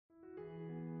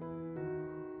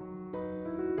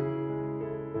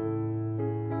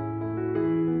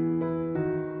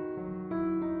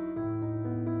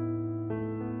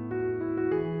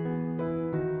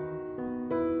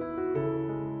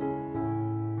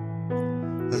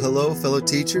Hello, fellow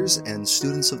teachers and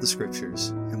students of the Scriptures,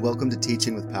 and welcome to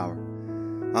Teaching with Power.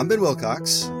 I'm Ben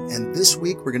Wilcox, and this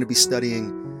week we're going to be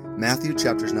studying Matthew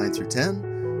chapters 9 through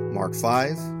 10, Mark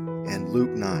 5, and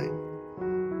Luke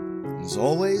 9. As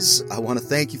always, I want to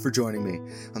thank you for joining me.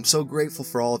 I'm so grateful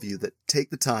for all of you that take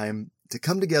the time to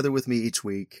come together with me each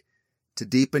week to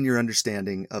deepen your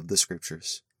understanding of the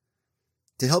Scriptures.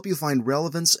 To help you find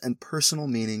relevance and personal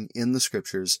meaning in the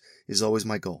Scriptures is always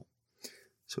my goal.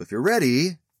 So if you're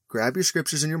ready, grab your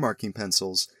scriptures and your marking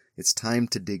pencils. It's time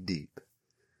to dig deep.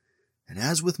 And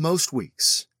as with most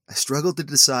weeks, I struggled to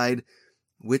decide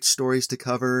which stories to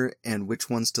cover and which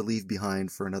ones to leave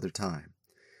behind for another time.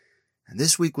 And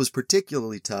this week was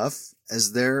particularly tough,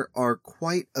 as there are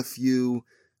quite a few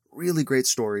really great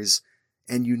stories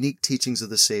and unique teachings of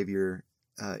the Savior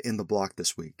in the block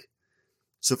this week.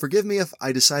 So forgive me if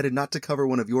I decided not to cover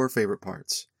one of your favorite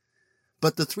parts.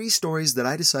 But the three stories that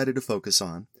I decided to focus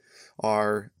on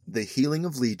are the healing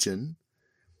of Legion,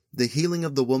 the healing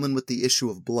of the woman with the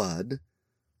issue of blood,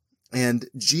 and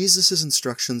Jesus'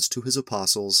 instructions to his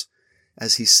apostles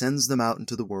as he sends them out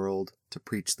into the world to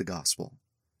preach the gospel.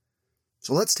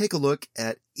 So let's take a look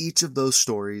at each of those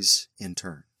stories in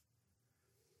turn.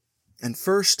 And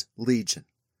first, Legion.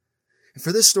 And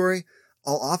for this story,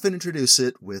 I'll often introduce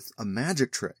it with a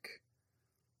magic trick.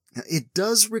 Now, it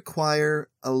does require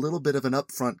a little bit of an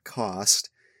upfront cost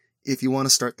if you want to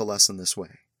start the lesson this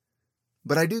way.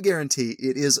 But I do guarantee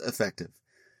it is effective.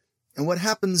 And what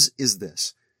happens is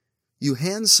this. You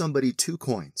hand somebody two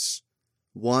coins.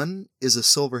 One is a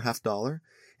silver $50,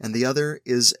 and the other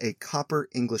is a copper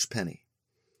English penny.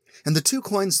 And the two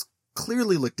coins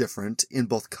clearly look different in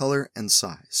both color and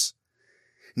size.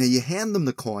 Now you hand them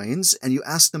the coins, and you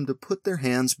ask them to put their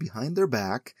hands behind their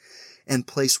back and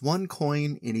place one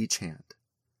coin in each hand.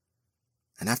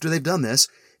 And after they've done this,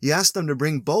 you ask them to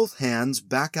bring both hands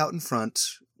back out in front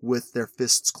with their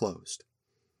fists closed.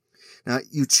 Now,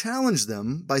 you challenge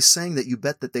them by saying that you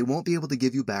bet that they won't be able to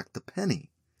give you back the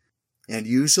penny. And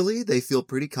usually they feel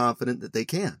pretty confident that they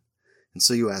can. And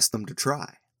so you ask them to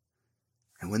try.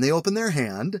 And when they open their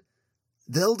hand,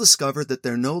 they'll discover that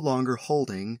they're no longer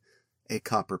holding a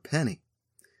copper penny,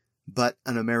 but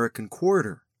an American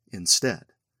quarter instead.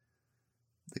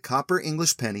 The copper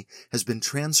English penny has been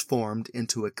transformed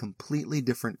into a completely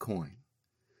different coin.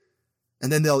 And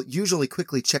then they'll usually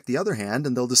quickly check the other hand,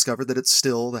 and they'll discover that it's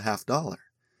still the $50.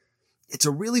 It's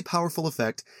a really powerful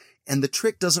effect, and the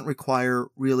trick doesn't require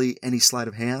really any sleight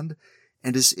of hand,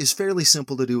 and is fairly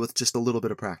simple to do with just a little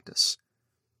bit of practice.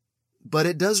 But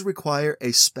it does require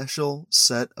a special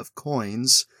set of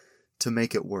coins to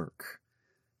make it work.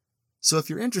 So if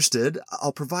you're interested,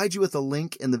 I'll provide you with a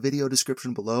link in the video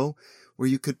description below where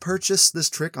you could purchase this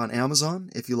trick on Amazon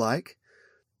if you like.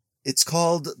 It's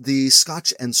called the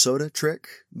Scotch and Soda trick,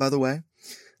 by the way.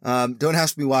 Don't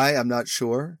ask me why, I'm not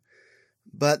sure.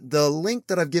 But the link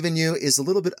that I've given you is a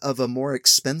little bit of a more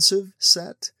expensive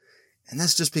set, and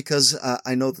that's just because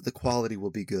I know that the quality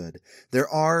will be good. There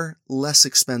are less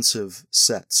expensive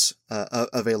sets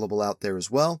available out there as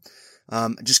well. I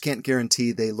just can't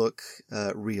guarantee they look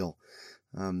real.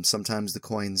 Sometimes the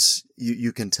coins,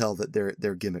 you can tell that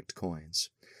they're gimmicked coins.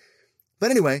 But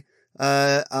anyway,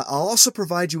 I'll also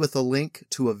provide you with a link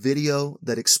to a video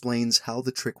that explains how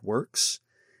the trick works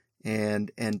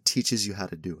and teaches you how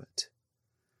to do it.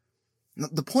 Now,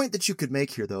 the point that you could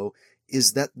make here, though,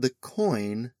 is that the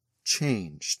coin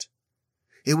changed.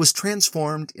 It was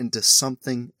transformed into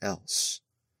something else.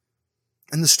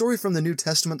 And the story from the New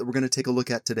Testament that we're going to take a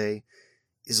look at today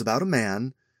is about a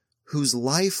man whose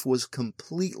life was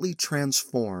completely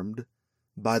transformed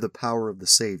by the power of the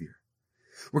Savior.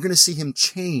 We're going to see him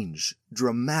change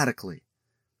dramatically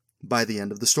by the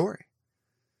end of the story.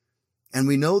 And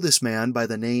we know this man by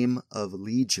the name of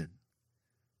Legion.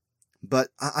 But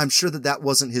I'm sure that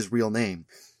wasn't his real name.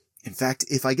 In fact,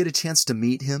 if I get a chance to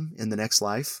meet him in the next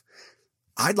life,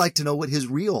 I'd like to know what his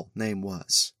real name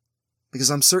was, because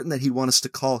I'm certain that he'd want us to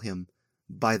call him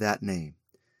by that name,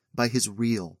 by his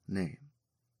real name,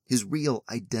 his real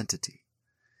identity.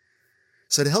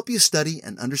 So to help you study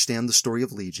and understand the story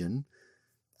of Legion,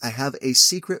 I have a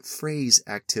secret phrase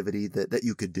activity that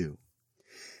you could do.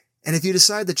 And if you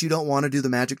decide that you don't want to do the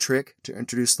magic trick to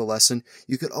introduce the lesson,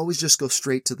 you could always just go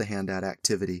straight to the handout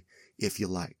activity if you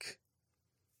like.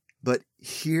 But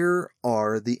here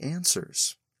are the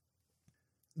answers.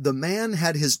 The man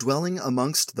had his dwelling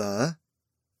amongst the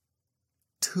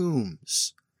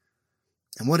tombs.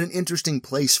 And what an interesting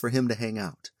place for him to hang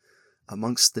out,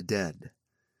 amongst the dead.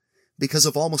 Because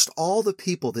of almost all the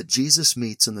people that Jesus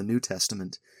meets in the New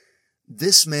Testament,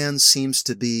 this man seems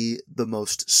to be the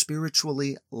most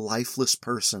spiritually lifeless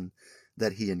person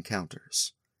that he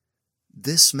encounters.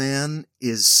 This man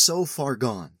is so far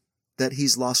gone that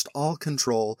he's lost all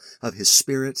control of his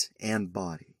spirit and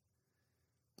body.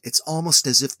 It's almost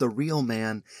as if the real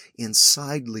man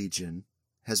inside Legion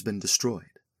has been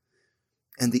destroyed,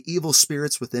 and the evil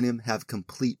spirits within him have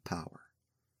complete power.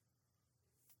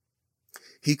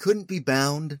 He couldn't be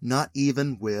bound, not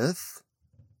even with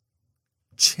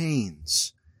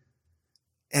chains,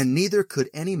 and neither could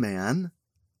any man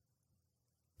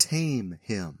tame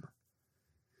him.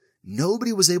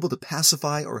 Nobody was able to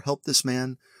pacify or help this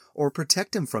man or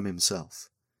protect him from himself.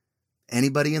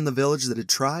 Anybody in the village that had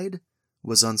tried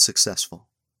was unsuccessful.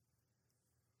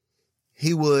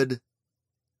 He would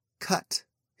cut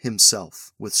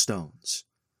himself with stones.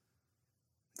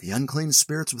 The unclean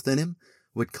spirits within him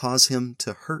would cause him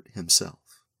to hurt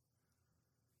himself.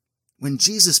 When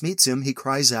Jesus meets him, he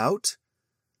cries out,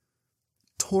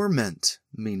 "Torment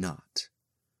me not."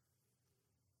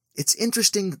 It's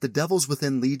interesting that the devils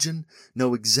within Legion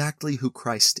know exactly who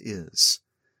Christ is,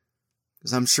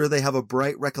 because I'm sure they have a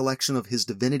bright recollection of his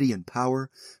divinity and power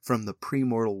from the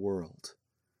premortal world.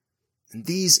 And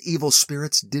these evil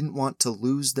spirits didn't want to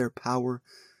lose their power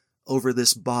over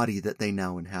this body that they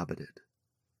now inhabited.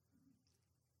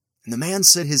 And the man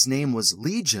said his name was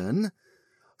Legion,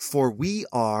 for we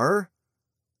are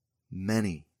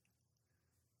many.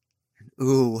 And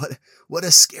ooh, what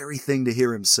a scary thing to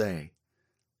hear him say.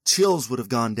 Chills would have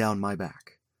gone down my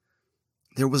back.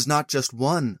 There was not just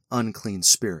one unclean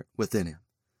spirit within him,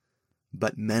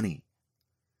 but many.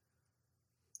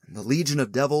 And the legion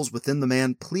of devils within the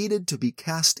man pleaded to be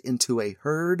cast into a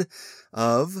herd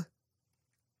of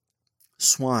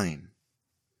swine.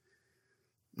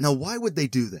 Now, why would they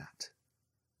do that?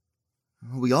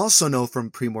 We also know from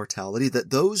premortality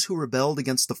that those who rebelled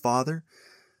against the Father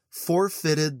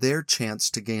forfeited their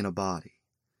chance to gain a body.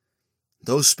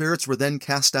 Those spirits were then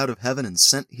cast out of heaven and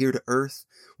sent here to earth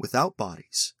without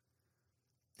bodies.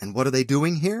 And what are they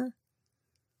doing here?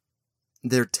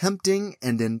 They're tempting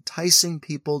and enticing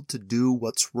people to do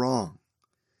what's wrong.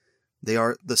 They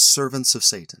are the servants of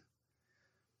Satan.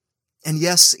 And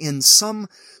yes, in some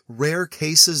rare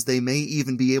cases, they may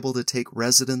even be able to take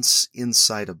residence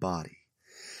inside a body.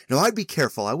 Now, I'd be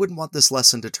careful. I wouldn't want this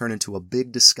lesson to turn into a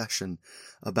big discussion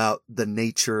about the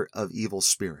nature of evil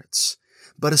spirits.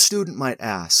 But a student might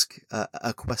ask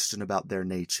a question about their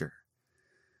nature.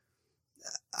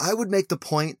 I would make the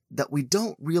point that we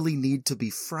don't really need to be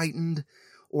frightened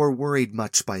or worried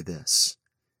much by this.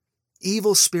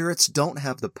 Evil spirits don't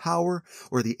have the power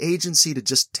or the agency to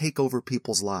just take over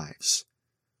people's lives.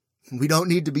 We don't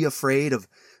need to be afraid of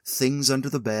things under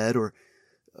the bed or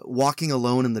walking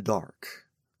alone in the dark.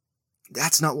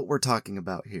 That's not what we're talking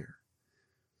about here.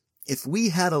 If we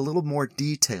had a little more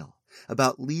detail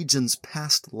about Legion's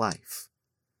past life,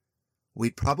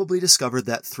 we'd probably discover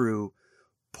that through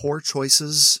poor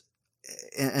choices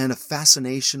and a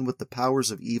fascination with the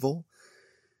powers of evil,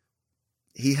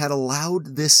 he had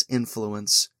allowed this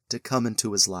influence to come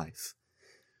into his life.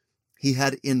 He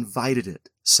had invited it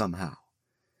somehow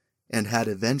and had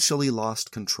eventually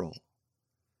lost control.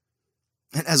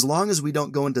 And as long as we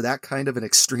don't go into that kind of an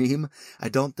extreme, I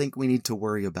don't think we need to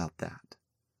worry about that.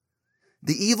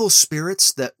 The evil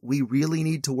spirits that we really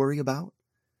need to worry about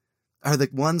are the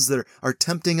ones that are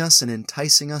tempting us and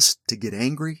enticing us to get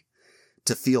angry,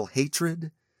 to feel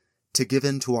hatred, to give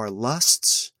in to our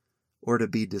lusts, or to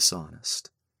be dishonest.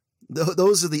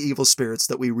 Those are the evil spirits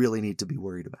that we really need to be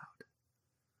worried about.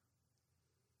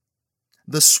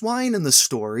 The swine in the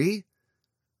story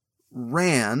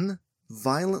ran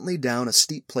violently down a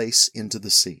steep place into the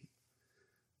sea.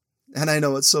 And I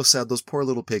know it's so sad, those poor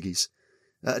little piggies.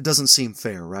 It doesn't seem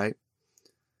fair, right?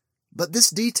 But this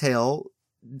detail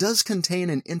does contain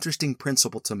an interesting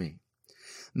principle to me.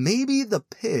 Maybe the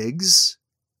pigs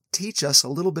teach us a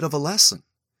little bit of a lesson.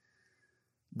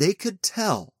 They could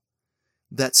tell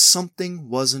that something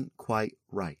wasn't quite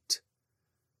right.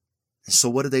 So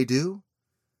what did they do?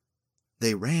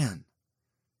 They ran.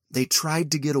 They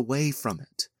tried to get away from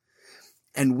it.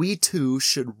 And we too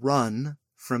should run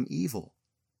from evil.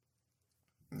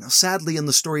 Now, sadly, in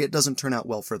the story, it doesn't turn out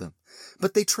well for them.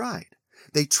 But they tried.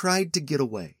 They tried to get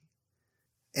away.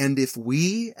 And if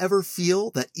we ever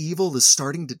feel that evil is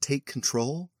starting to take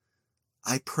control,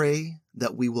 I pray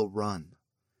that we will run.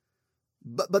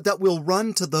 But that we'll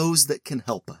run to those that can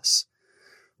help us.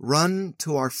 Run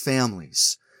to our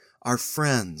families, our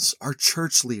friends, our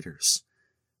church leaders,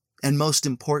 and most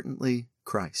importantly,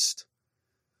 Christ.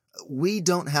 We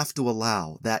don't have to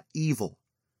allow that evil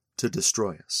to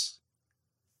destroy us.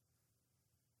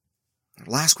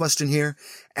 Last question here.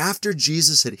 After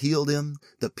Jesus had healed him,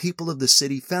 the people of the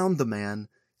city found the man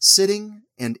sitting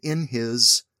and in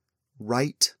his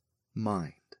right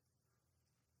mind.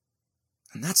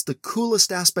 And that's the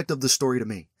coolest aspect of the story to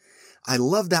me. I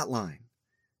love that line.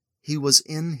 He was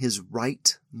in his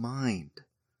right mind.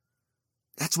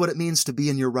 That's what it means to be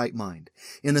in your right mind,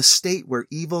 in a state where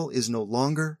evil is no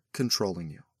longer controlling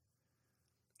you.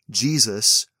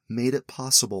 Jesus made it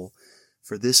possible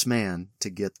for this man to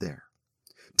get there,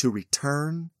 to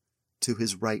return to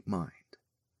his right mind.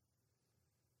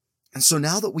 And so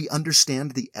now that we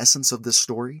understand the essence of this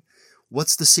story,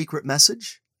 what's the secret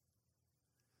message?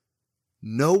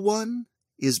 No one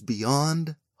is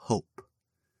beyond hope.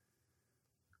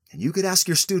 And you could ask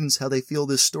your students how they feel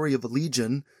this story of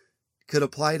Legion could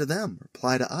apply to them, or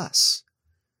apply to us.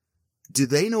 Do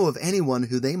they know of anyone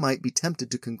who they might be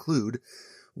tempted to conclude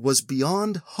was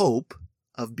beyond hope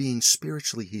of being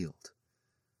spiritually healed?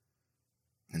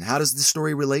 And how does this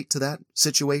story relate to that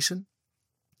situation?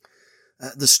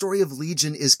 The story of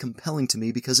Legion is compelling to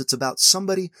me because it's about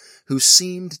somebody who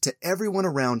seemed to everyone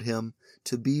around him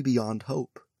to be beyond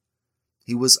hope.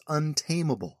 He was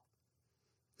untamable.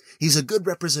 He's a good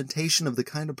representation of the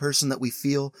kind of person that we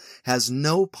feel has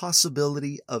no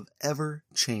possibility of ever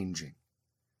changing.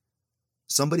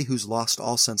 Somebody who's lost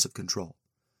all sense of control.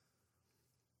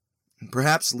 And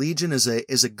perhaps Legion is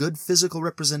a good physical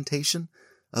representation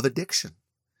of addiction.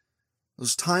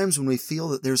 Those times when we feel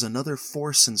that there's another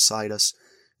force inside us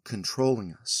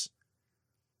controlling us.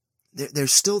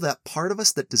 There's still that part of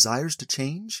us that desires to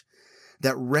change,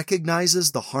 that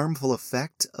recognizes the harmful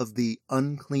effect of the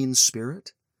unclean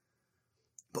spirit,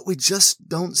 but we just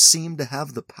don't seem to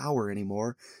have the power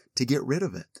anymore to get rid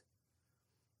of it.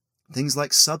 Things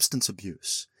like substance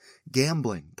abuse,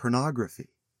 gambling, pornography.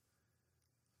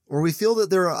 Or we feel that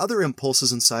there are other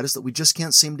impulses inside us that we just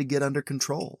can't seem to get under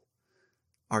control.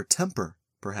 Our temper,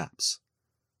 perhaps.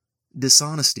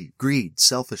 Dishonesty, greed,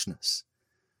 selfishness.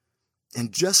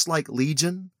 And just like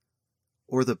Legion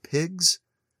or the pigs,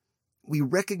 we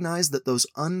recognize that those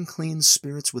unclean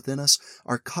spirits within us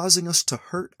are causing us to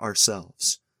hurt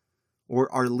ourselves or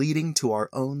are leading to our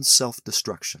own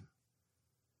self-destruction.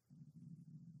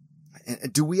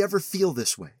 And do we ever feel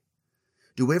this way?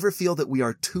 Do we ever feel that we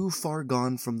are too far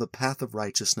gone from the path of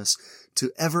righteousness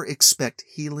to ever expect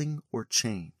healing or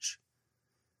change?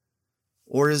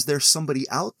 Or is there somebody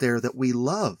out there that we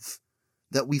love,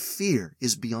 that we fear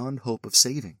is beyond hope of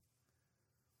saving?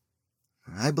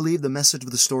 I believe the message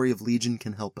of the story of Legion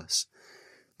can help us.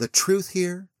 The truth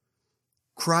here,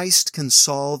 Christ can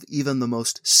solve even the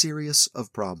most serious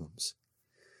of problems.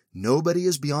 Nobody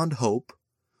is beyond hope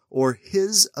or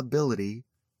his ability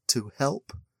to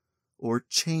help or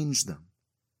change them.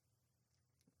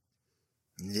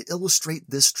 And to illustrate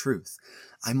this truth,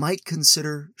 I might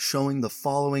consider showing the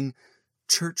following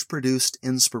church-produced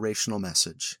inspirational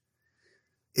message.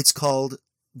 It's called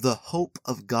The Hope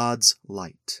of God's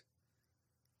Light.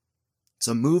 It's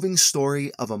a moving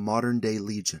story of a modern-day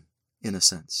Legion, in a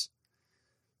sense.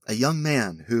 A young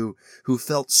man who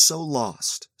felt so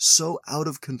lost, so out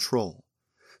of control,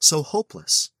 so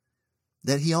hopeless,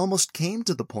 that he almost came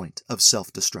to the point of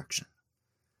self-destruction.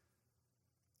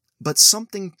 But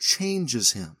something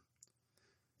changes him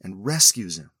and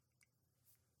rescues him.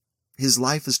 His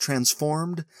life is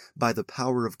transformed by the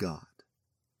power of God.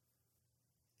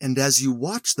 And as you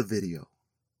watch the video,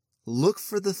 look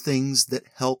for the things that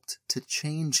helped to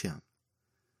change him.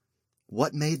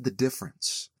 What made the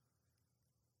difference?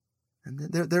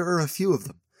 And there are a few of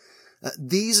them.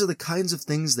 These are the kinds of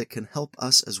things that can help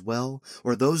us as well,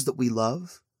 or those that we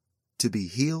love, to be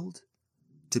healed,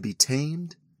 to be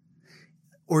tamed,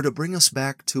 or to bring us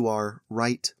back to our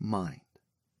right mind.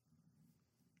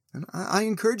 And I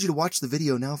encourage you to watch the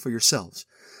video now for yourselves.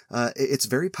 It's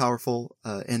very powerful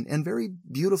and very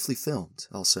beautifully filmed,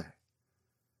 I'll say.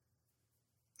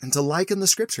 And to liken the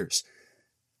scriptures.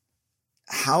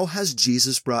 How has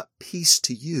Jesus brought peace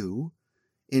to you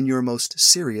in your most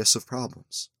serious of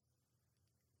problems?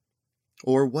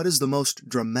 Or what is the most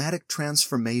dramatic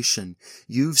transformation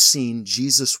you've seen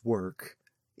Jesus work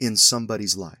in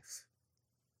somebody's life?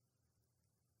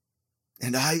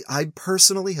 And I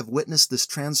personally have witnessed this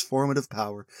transformative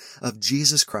power of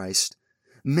Jesus Christ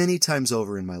many times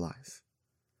over in my life.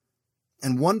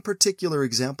 And one particular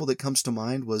example that comes to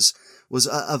mind was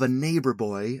of a neighbor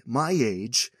boy, my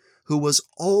age, who was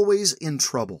always in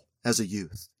trouble as a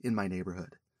youth in my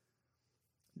neighborhood.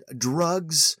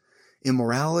 Drugs,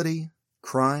 immorality,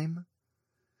 crime.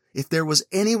 If there was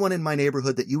anyone in my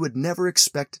neighborhood that you would never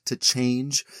expect to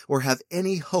change or have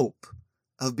any hope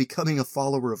of becoming a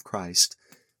follower of Christ,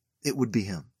 it would be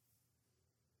him.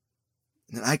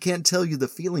 And I can't tell you the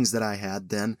feelings that I had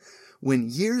then when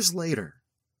years later,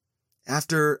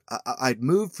 After I'd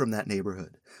moved from that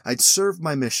neighborhood, I'd served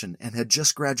my mission and had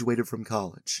just graduated from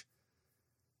college.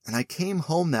 And I came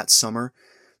home that summer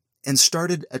and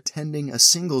started attending a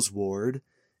singles ward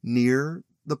near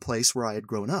the place where I had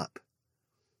grown up.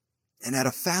 And at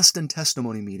a fast and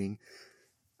testimony meeting,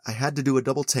 I had to do a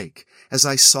double take as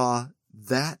I saw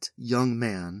that young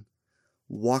man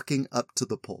walking up to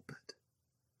the pulpit.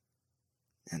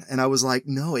 And I was like,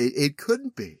 no, it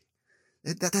couldn't be.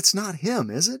 That's not him,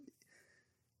 is it?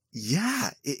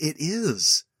 Yeah, it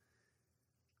is.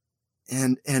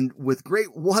 And with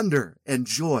great wonder and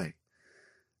joy,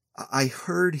 I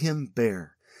heard him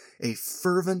bear a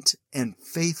fervent and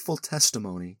faithful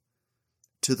testimony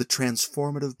to the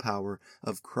transformative power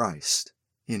of Christ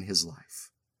in his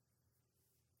life.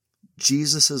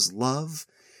 Jesus' love,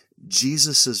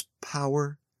 Jesus'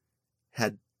 power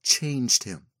had changed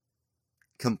him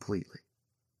completely.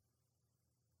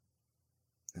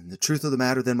 And the truth of the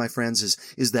matter then, my friends,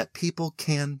 is that people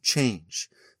can change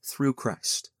through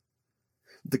Christ.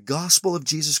 The gospel of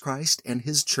Jesus Christ and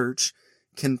his church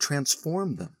can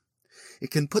transform them.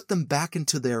 It can put them back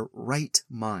into their right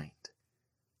mind.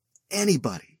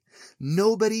 Anybody,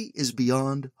 nobody is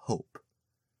beyond hope.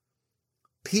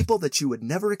 People that you would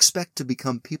never expect to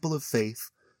become people of faith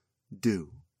do.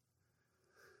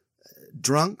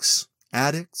 Drunks,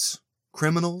 addicts,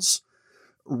 criminals,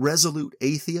 resolute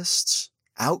atheists,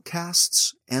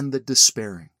 outcasts, and the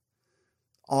despairing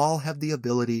all have the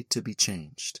ability to be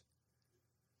changed.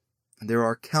 And there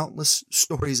are countless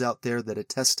stories out there that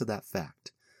attest to that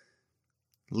fact.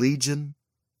 Legion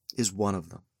is one of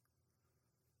them.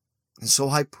 And so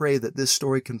I pray that this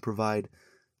story can provide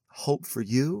hope for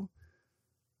you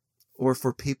or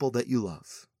for people that you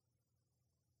love.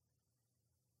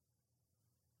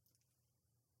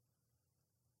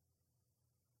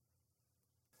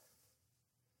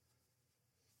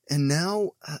 And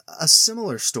now a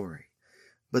similar story,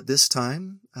 but this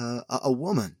time a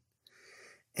woman.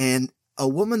 And a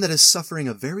woman that is suffering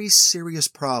a very serious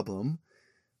problem,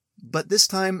 but this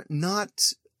time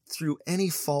not through any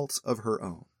fault of her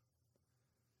own.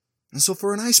 And so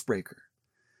for an icebreaker,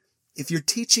 if you're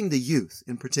teaching the youth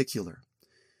in particular,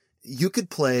 you could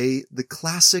play the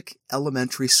classic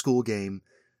elementary school game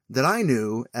that I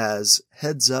knew as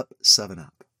Heads Up,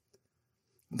 7-Up.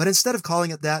 But instead of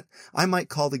calling it that, I might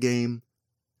call the game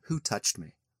Who Touched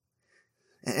Me?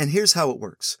 And here's how it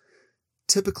works.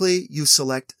 Typically, you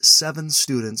select 7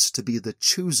 students to be the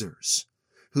choosers,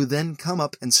 who then come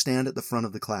up and stand at the front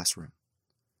of the classroom.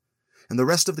 And the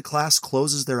rest of the class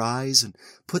closes their eyes and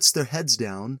puts their heads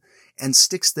down and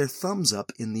sticks their thumbs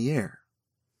up in the air.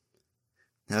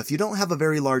 Now, if you don't have a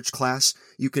very large class,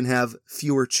 you can have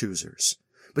fewer choosers,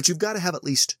 but you've got to have at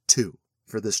least 2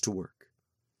 for this to work.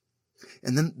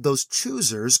 And then those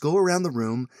choosers go around the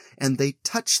room and they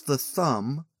touch the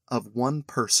thumb of one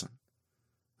person,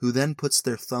 who then puts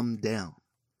their thumb down.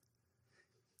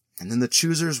 And then the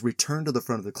choosers return to the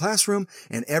front of the classroom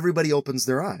and everybody opens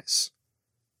their eyes.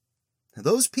 Now,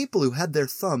 those people who had their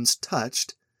thumbs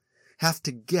touched have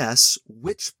to guess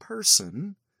which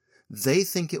person they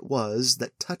think it was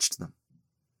that touched them.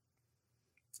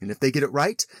 And if they get it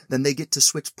right, then they get to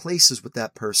switch places with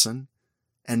that person,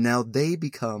 and now they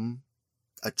become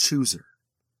a chooser.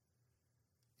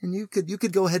 And you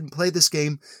could go ahead and play this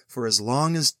game for as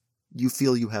long as you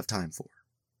feel you have time for.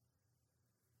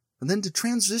 And then to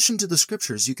transition to the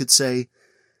scriptures, you could say,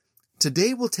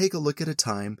 today we'll take a look at a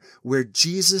time where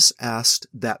Jesus asked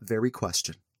that very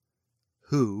question.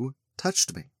 Who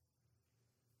touched me?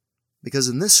 Because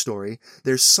in this story,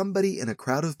 there's somebody in a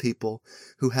crowd of people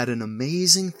who had an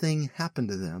amazing thing happen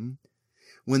to them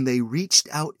when they reached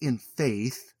out in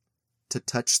faith to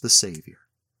touch the Savior.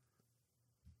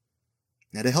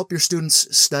 Now, to help your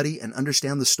students study and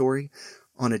understand the story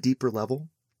on a deeper level,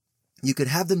 you could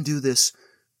have them do this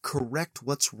correct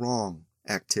what's wrong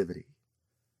activity.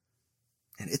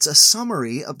 And it's a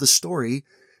summary of the story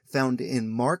found in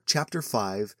Mark chapter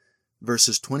 5,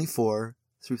 verses 24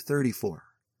 through 34.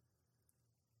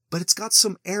 But it's got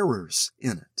some errors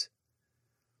in it.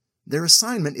 Their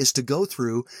assignment is to go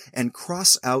through and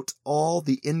cross out all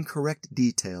the incorrect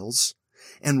details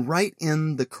and write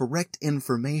in the correct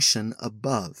information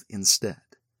above instead.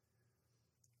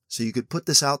 So you could put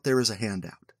this out there as a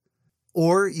handout.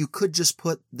 Or you could just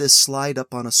put this slide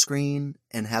up on a screen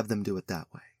and have them do it that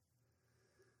way.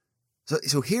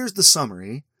 So here's the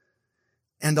summary,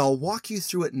 and I'll walk you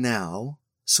through it now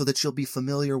so that you'll be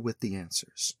familiar with the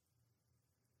answers.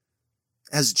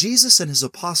 As Jesus and his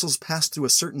apostles passed through a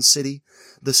certain city,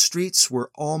 the streets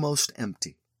were almost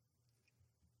empty.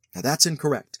 Now that's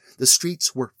incorrect. The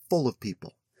streets were full of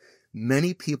people.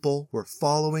 Many people were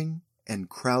following and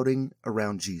crowding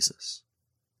around Jesus.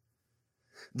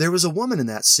 There was a woman in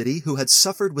that city who had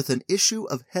suffered with an issue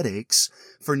of headaches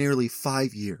for nearly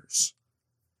 5 years.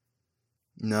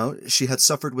 No, she had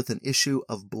suffered with an issue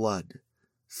of blood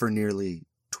for nearly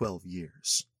 12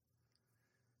 years.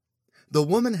 The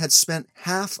woman had spent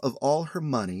half of all her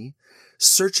money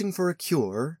searching for a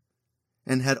cure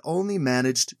and had only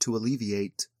managed to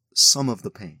alleviate some of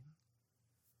the pain.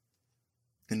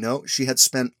 And no, she had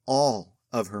spent all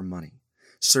of her money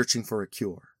searching for a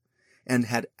cure and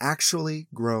had actually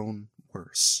grown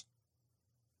worse.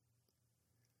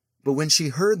 But when she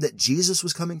heard that Jesus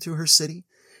was coming through her city,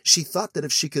 she thought that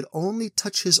if she could only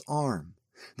touch his arm,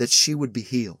 that she would be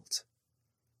healed.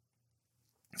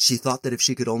 She thought that if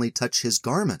she could only touch his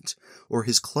garment or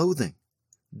his clothing,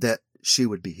 that she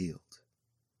would be healed.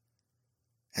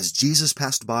 As Jesus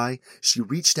passed by, she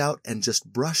reached out and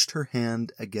just brushed her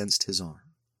hand against his arm.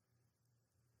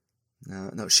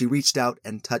 No, she reached out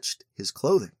and touched his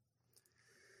clothing.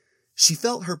 She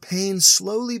felt her pain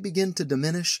slowly begin to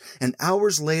diminish, and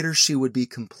hours later she would be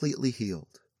completely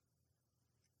healed.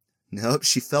 Nope,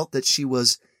 she felt that she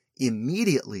was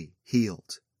immediately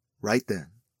healed right then.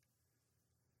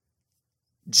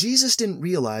 Jesus didn't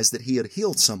realize that he had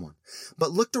healed someone,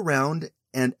 but looked around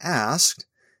and asked,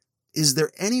 "Is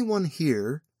there anyone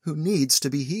here who needs to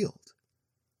be healed?"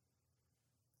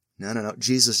 No.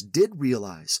 Jesus did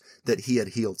realize that he had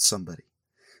healed somebody,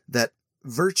 that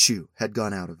virtue had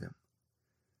gone out of him.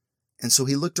 And so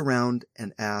he looked around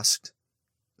and asked,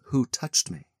 "Who touched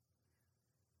me?"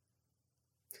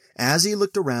 As he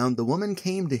looked around, the woman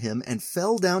came to him and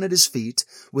fell down at his feet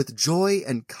with joy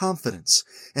and confidence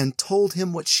and told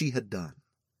him what she had done.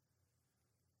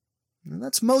 Now,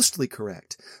 that's mostly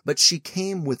correct, but she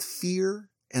came with fear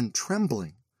and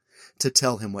trembling to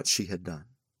tell him what she had done.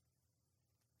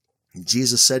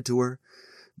 Jesus said to her,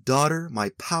 "Daughter, my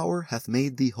power hath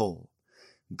made thee whole.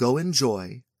 Go in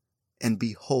joy and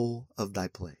be whole of thy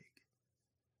plague."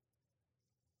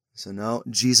 So no,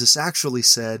 Jesus actually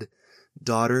said,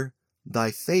 "Daughter,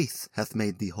 thy faith hath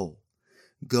made thee whole.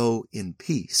 Go in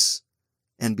peace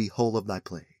and be whole of thy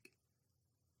plague."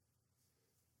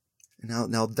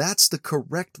 Now that's the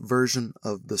correct version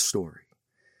of the story.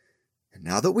 And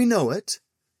now that we know it,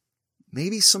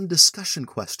 maybe some discussion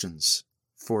questions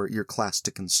for your class to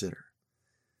consider.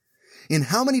 In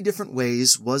how many different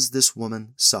ways was this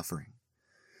woman suffering?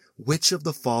 Which of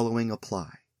the following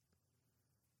apply?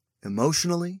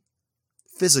 Emotionally,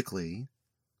 physically,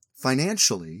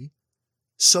 financially,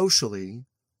 socially,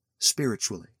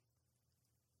 spiritually?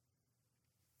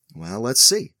 Well, let's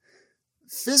see.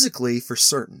 Physically, for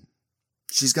certain.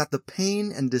 She's got the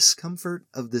pain and discomfort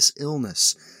of this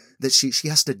illness that she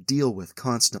has to deal with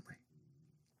constantly.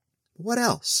 What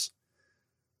else?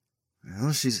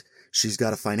 Well, she's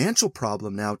got a financial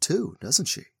problem now too, doesn't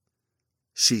she?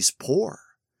 She's poor.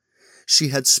 She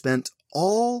had spent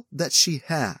all that she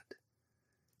had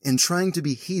in trying to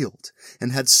be healed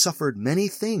and had suffered many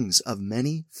things of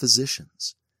many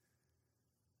physicians.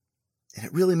 And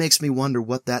it really makes me wonder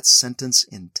what that sentence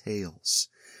entails.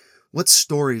 What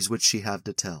stories would she have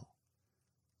to tell?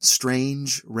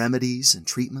 Strange remedies and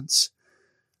treatments?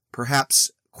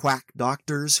 Perhaps quack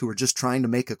doctors who are just trying to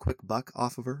make a quick buck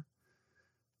off of her?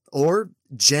 Or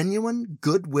genuine,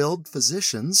 good-willed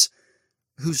physicians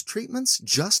whose treatments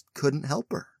just couldn't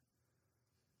help her?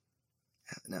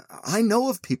 Now, I know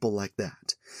of people like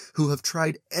that who have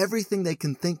tried everything they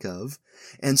can think of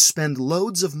and spend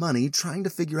loads of money trying to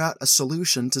figure out a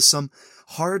solution to some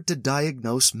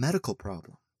hard-to-diagnose medical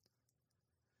problem.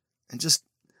 And just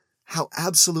how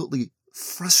absolutely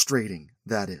frustrating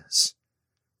that is.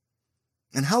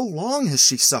 And how long has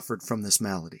she suffered from this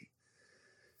malady?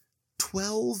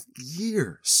 12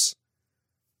 years.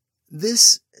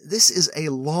 This is a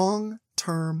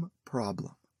long-term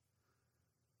problem.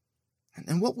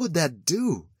 And what would that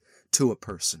do to a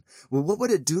person? Well, what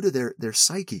would it do to their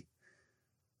psyche?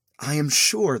 I am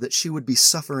sure that she would be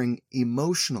suffering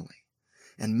emotionally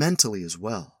and mentally as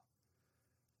well.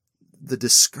 The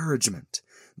discouragement,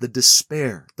 the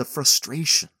despair, the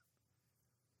frustration.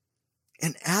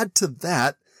 And add to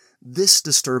that this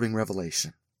disturbing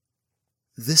revelation.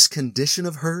 This condition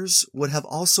of hers would have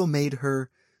also made her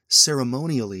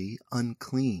ceremonially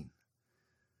unclean.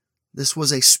 This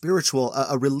was a spiritual,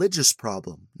 a religious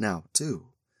problem now,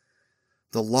 too.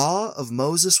 The law of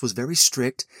Moses was very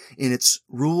strict in its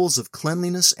rules of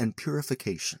cleanliness and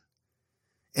purification,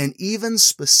 and even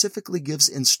specifically gives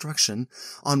instruction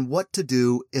on what to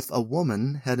do if a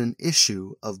woman had an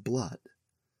issue of blood.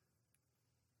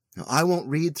 Now, I won't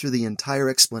read through the entire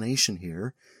explanation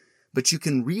here, But you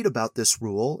can read about this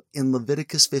rule in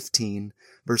Leviticus 15,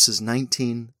 verses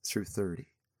 19 through 30.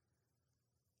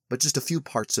 But just a few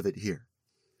parts of it here.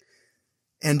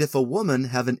 And if a woman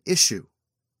have an issue,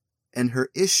 and her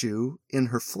issue in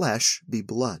her flesh be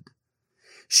blood,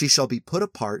 she shall be put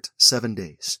apart 7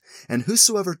 days, and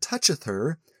whosoever toucheth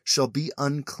her shall be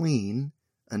unclean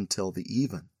until the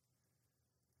even.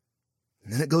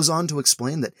 And then it goes on to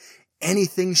explain that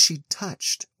anything she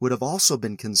touched would have also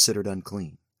been considered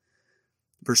unclean.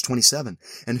 Verse 27,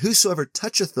 and whosoever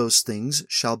toucheth those things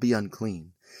shall be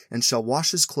unclean, and shall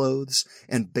wash his clothes,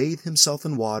 and bathe himself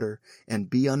in water, and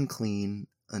be unclean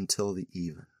until the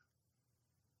even.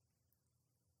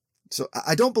 So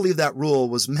I don't believe that rule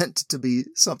was meant to be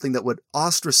something that would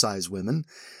ostracize women,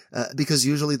 because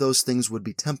usually those things would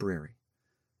be temporary.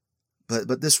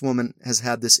 But this woman has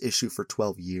had this issue for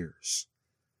 12 years.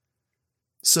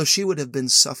 So she would have been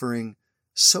suffering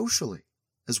socially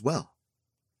as well.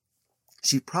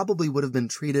 She probably would have been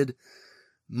treated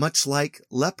much like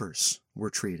lepers were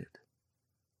treated.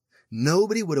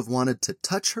 Nobody would have wanted to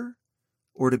touch her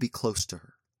or to be close to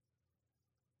her.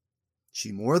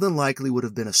 She more than likely would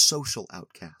have been a social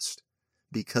outcast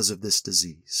because of this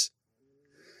disease.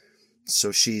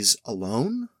 So she's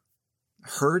alone,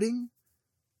 hurting,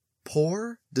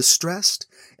 poor, distressed,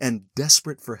 and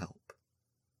desperate for help.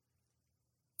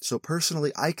 So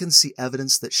personally, I can see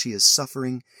evidence that she is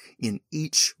suffering in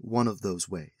each one of those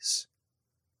ways.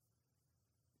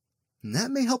 And that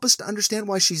may help us to understand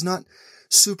why she's not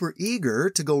super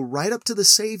eager to go right up to the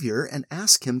Savior and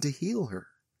ask him to heal her.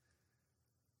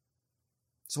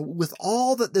 So with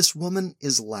all that this woman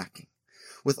is lacking,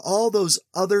 with all those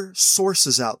other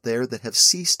sources out there that have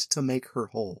ceased to make her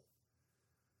whole,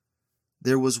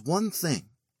 there was one thing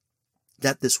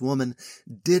that this woman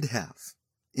did have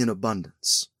in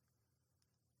abundance.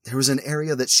 There was an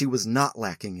area that she was not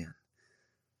lacking in.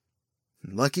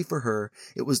 And lucky for her,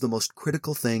 it was the most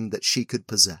critical thing that she could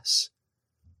possess.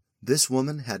 This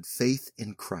woman had faith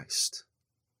in Christ,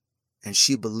 and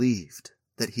she believed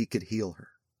that he could heal her.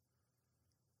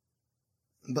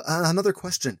 But another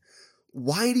question,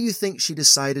 why do you think she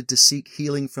decided to seek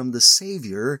healing from the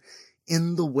Savior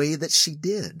in the way that she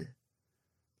did?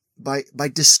 By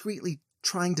discreetly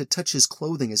trying to touch his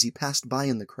clothing as he passed by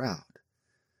in the crowd.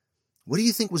 What do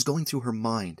you think was going through her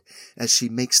mind as she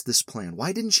makes this plan?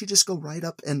 Why didn't she just go right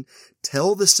up and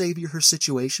tell the Savior her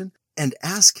situation and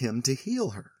ask him to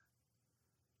heal her?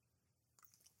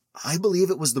 I believe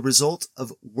it was the result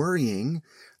of worrying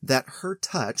that her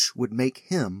touch would make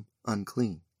him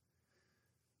unclean.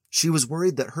 She was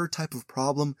worried that her type of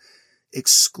problem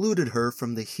excluded her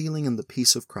from the healing and the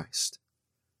peace of Christ.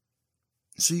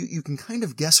 So you can kind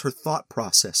of guess her thought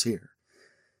process here.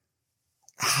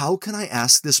 How can I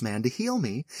ask this man to heal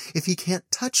me if he can't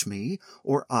touch me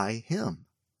or I him?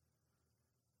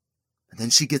 And then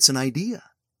she gets an idea.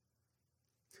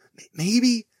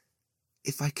 Maybe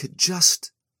if I could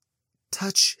just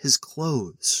touch his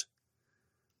clothes.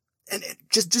 And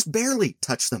just barely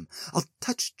touch them. I'll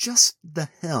touch just the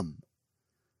hem.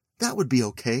 That would be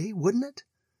okay, wouldn't it?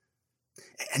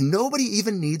 And nobody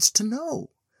even needs to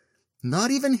know.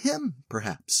 Not even him,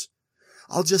 perhaps.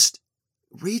 I'll just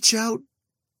reach out,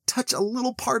 touch a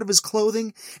little part of his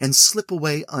clothing, and slip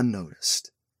away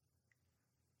unnoticed.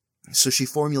 So she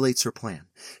formulates her plan.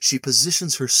 She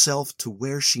positions herself to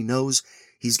where she knows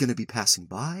he's going to be passing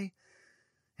by.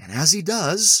 And as he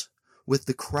does, with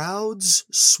the crowds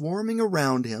swarming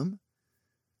around him,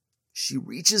 she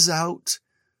reaches out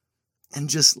and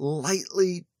just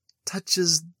lightly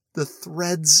touches the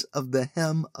threads of the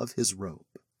hem of his robe.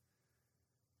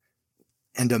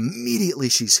 And immediately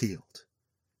she's healed.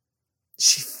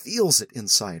 She feels it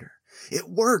inside her. It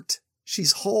worked.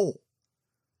 She's whole.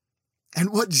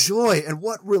 And what joy and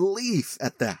what relief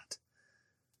at that.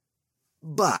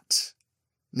 But,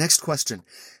 next question.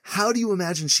 How do you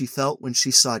imagine she felt when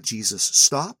she saw Jesus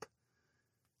stop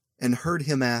and heard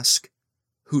him ask,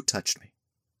 "Who touched me?"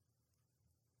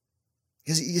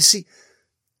 Because you see,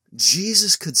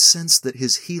 Jesus could sense that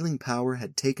his healing power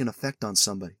had taken effect on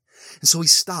somebody. And so he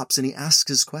stops and he asks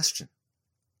his question.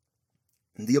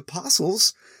 And the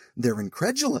apostles, they're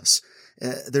incredulous.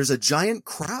 There's a giant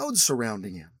crowd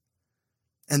surrounding him.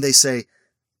 And they say,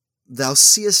 "Thou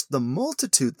seest the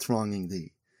multitude thronging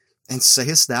thee, and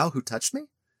sayest thou, who touched me?"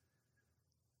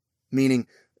 Meaning,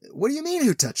 what do you mean,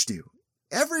 who touched you?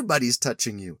 Everybody's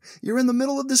touching you. You're in the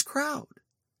middle of this crowd.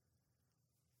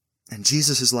 And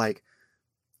Jesus is like,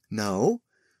 "No,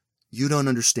 you don't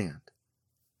understand.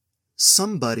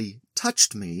 Somebody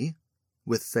touched me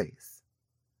with faith."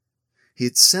 He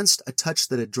had sensed a touch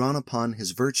that had drawn upon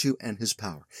his virtue and his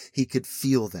power. He could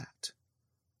feel that.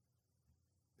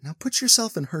 Now put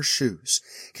yourself in her shoes.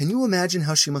 Can you imagine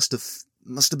how she must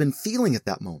have been feeling at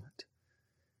that moment?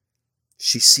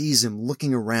 She sees him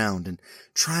looking around and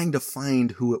trying to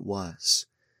find who it was.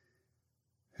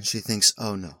 And she thinks,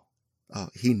 oh no,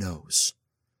 he knows.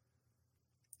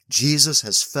 Jesus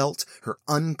has felt her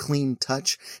unclean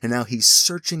touch, and now he's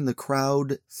searching the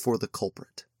crowd for the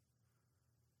culprit.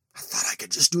 I thought I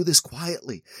could just do this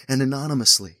quietly and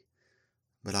anonymously,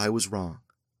 but I was wrong.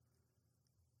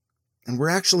 And we're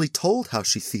actually told how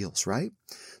she feels, right?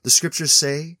 The scriptures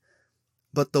say,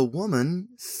 but the woman,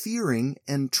 fearing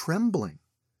and trembling,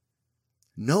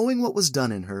 knowing what was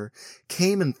done in her,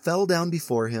 came and fell down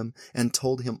before him and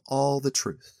told him all the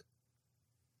truth.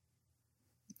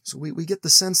 So we get the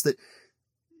sense that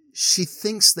she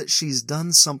thinks that she's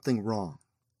done something wrong.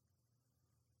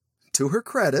 To her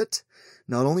credit,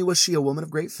 not only was she a woman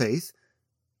of great faith,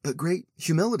 but great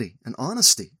humility and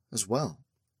honesty as well.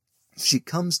 She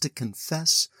comes to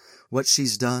confess what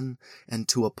she's done and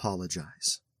to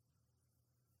apologize.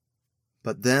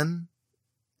 But then,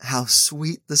 how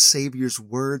sweet the Savior's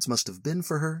words must have been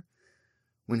for her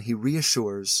when he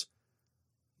reassures,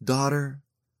 "Daughter,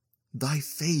 thy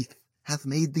faith hath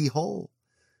made thee whole.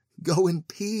 Go in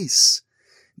peace.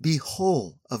 Be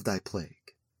whole of thy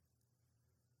plague."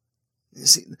 You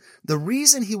see, the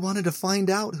reason he wanted to find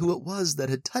out who it was that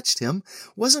had touched him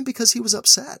wasn't because he was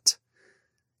upset.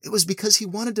 It was because he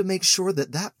wanted to make sure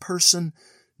that that person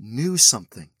knew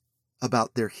something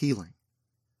about their healing.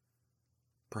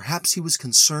 Perhaps he was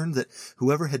concerned that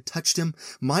whoever had touched him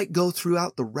might go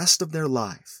throughout the rest of their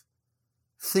life,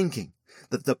 thinking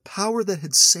that the power that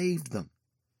had saved them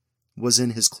was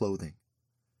in his clothing.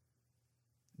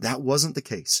 That wasn't the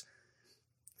case.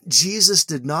 Jesus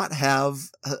did not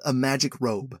have a magic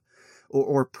robe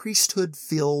or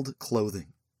priesthood-filled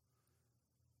clothing.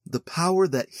 The power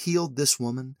that healed this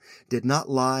woman did not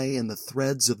lie in the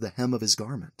threads of the hem of his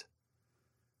garment.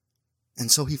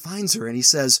 And so he finds her and he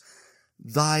says,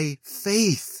 "Thy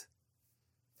faith,"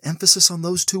 emphasis on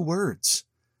those two words,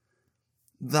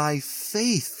 "thy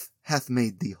faith hath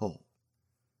made thee whole.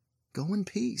 Go in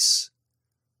peace."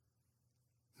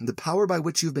 The power by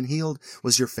which you've been healed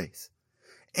was your faith,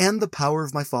 and the power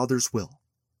of my Father's will,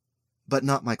 but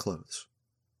not my clothes.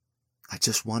 I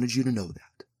just wanted you to know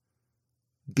that.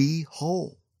 Be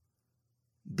whole.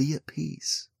 Be at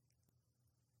peace.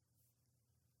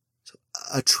 So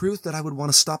a truth that I would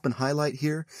want to stop and highlight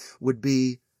here would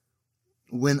be,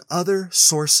 when other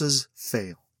sources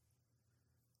fail,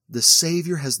 the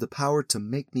Savior has the power to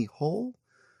make me whole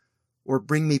or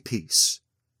bring me peace,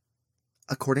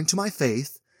 according to my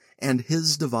faith and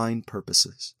his divine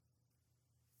purposes.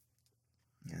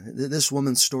 This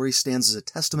woman's story stands as a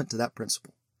testament to that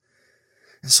principle.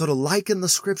 And so to liken the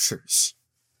scriptures,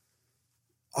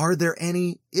 are there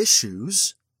any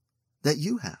issues that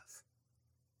you have?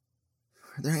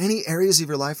 Are there any areas of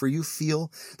your life where you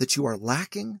feel that you are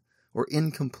lacking or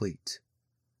incomplete?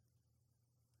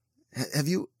 Have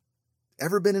you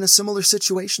ever been in a similar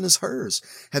situation as hers?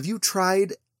 Have you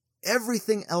tried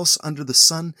everything else under the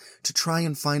sun to try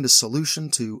and find a solution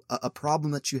to a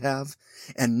problem that you have,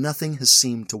 and nothing has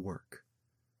seemed to work?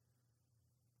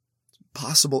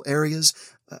 Possible areas,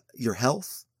 your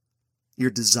health, your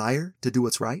desire to do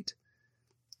what's right,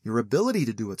 your ability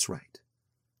to do what's right,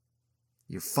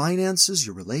 your finances,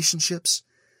 your relationships.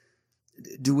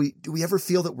 Do we ever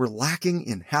feel that we're lacking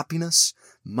in happiness,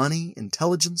 money,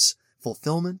 intelligence,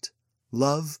 fulfillment,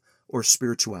 love, or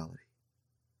spirituality?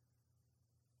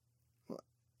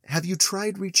 Have you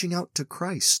tried reaching out to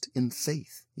Christ in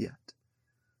faith yet?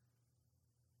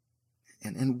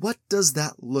 And what does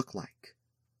that look like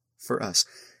for us?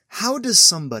 How does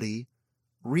somebody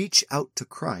reach out to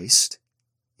Christ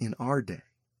in our day?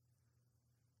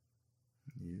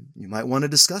 You might want to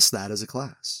discuss that as a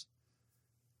class.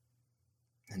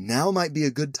 And now might be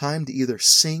a good time to either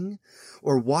sing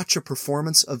or watch a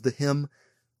performance of the hymn,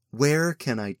 "Where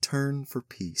Can I Turn for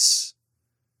Peace?"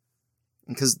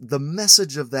 Because the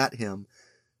message of that hymn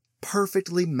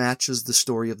perfectly matches the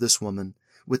story of this woman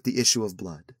with the issue of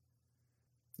blood.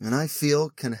 And I feel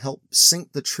can help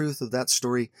sink the truth of that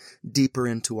story deeper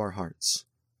into our hearts.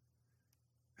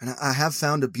 And I have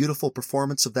found a beautiful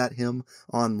performance of that hymn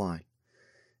online,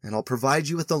 and I'll provide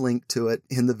you with a link to it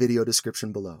in the video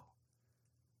description below.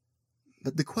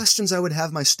 But the questions I would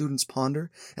have my students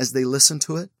ponder as they listen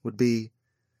to it would be,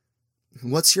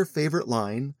 what's your favorite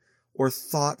line or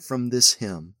thought from this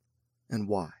hymn, and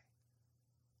why?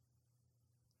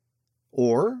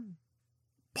 Or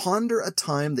ponder a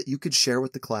time that you could share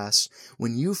with the class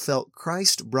when you felt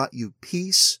Christ brought you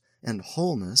peace and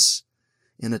wholeness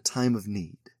in a time of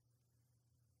need.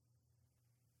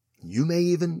 You may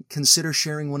even consider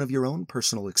sharing one of your own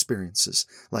personal experiences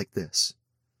like this.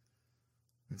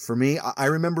 For me, I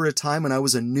remember a time when I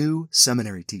was a new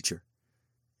seminary teacher,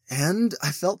 and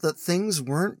I felt that things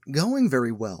weren't going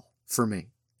very well for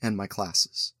me and my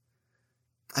classes.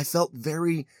 I felt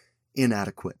very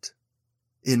inadequate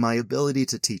in my ability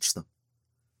to teach them.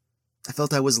 I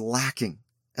felt I was lacking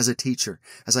as a teacher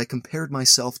as I compared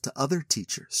myself to other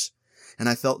teachers, and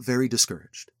I felt very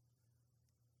discouraged.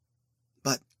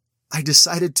 But I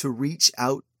decided to reach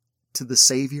out to the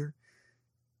Savior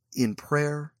in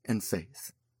prayer and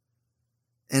faith,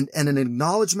 and an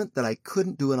acknowledgement that I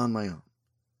couldn't do it on my own.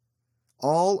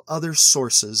 All other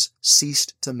sources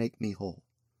ceased to make me whole.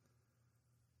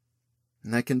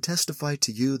 And I can testify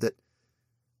to you that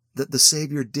the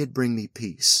Savior did bring me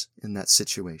peace in that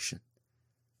situation.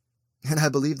 And I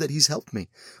believe that He's helped me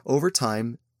over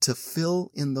time to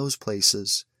fill in those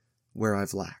places where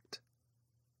I've lacked.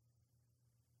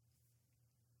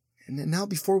 And now,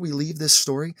 before we leave this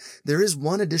story, there is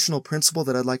one additional principle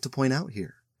that I'd like to point out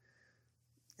here.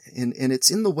 And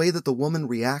it's in the way that the woman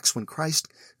reacts when Christ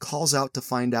calls out to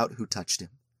find out who touched him.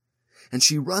 And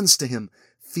she runs to him,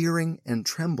 fearing and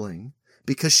trembling,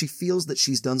 because she feels that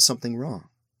she's done something wrong.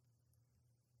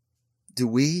 Do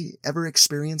we ever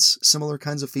experience similar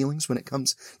kinds of feelings when it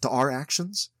comes to our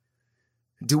actions?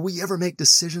 Do we ever make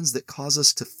decisions that cause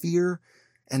us to fear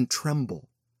and tremble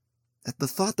at the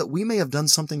thought that we may have done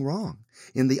something wrong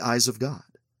in the eyes of God?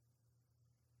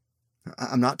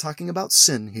 I'm not talking about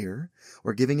sin here,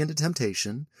 or giving into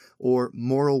temptation, or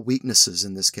moral weaknesses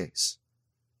in this case.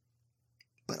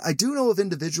 But I do know of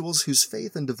individuals whose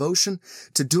faith and devotion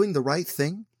to doing the right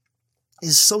thing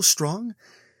is so strong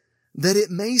that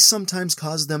it may sometimes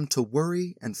cause them to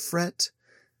worry and fret,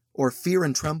 or fear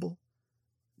and tremble,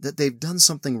 that they've done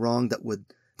something wrong that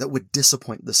would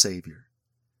disappoint the Savior.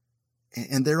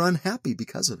 And they're unhappy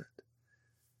because of it.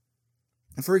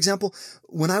 And for example,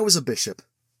 when I was a bishop,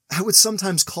 I would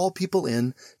sometimes call people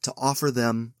in to offer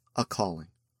them a calling.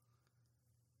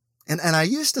 And I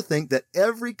used to think that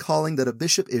every calling that a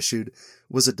bishop issued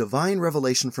was a divine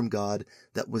revelation from God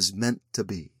that was meant to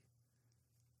be.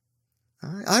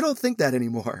 I don't think that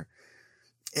anymore.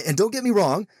 And don't get me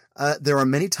wrong, there are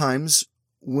many times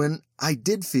when I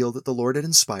did feel that the Lord had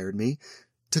inspired me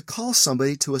to call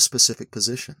somebody to a specific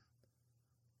position.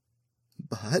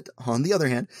 But on the other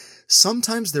hand,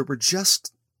 sometimes there were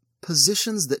just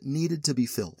positions that needed to be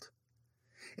filled,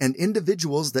 and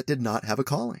individuals that did not have a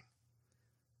calling.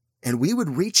 And we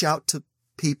would reach out to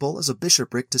people as a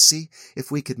bishopric to see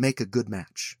if we could make a good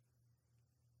match.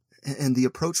 And the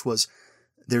approach was,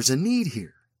 there's a need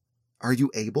here. Are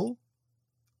you able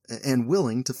and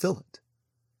willing to fill it?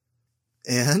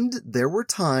 And there were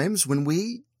times when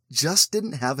we just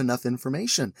didn't have enough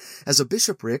information as a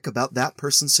bishopric about that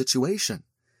person's situation.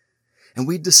 And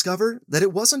we'd discover that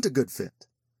it wasn't a good fit.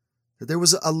 That there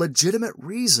was a legitimate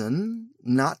reason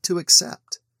not to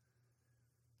accept.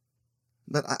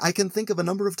 But I can think of a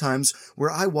number of times where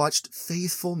I watched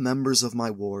faithful members of my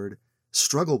ward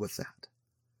struggle with that.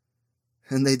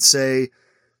 And they'd say,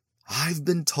 I've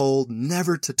been told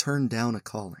never to turn down a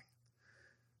calling,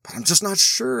 but I'm just not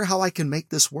sure how I can make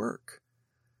this work.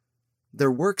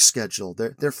 Their work schedule,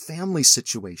 their family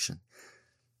situation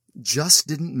just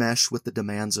didn't mesh with the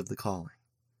demands of the calling.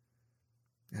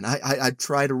 And I'd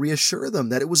try to reassure them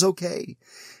that it was okay,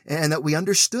 and that we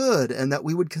understood, and that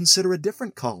we would consider a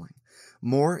different calling,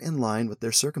 more in line with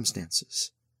their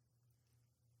circumstances.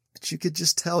 But you could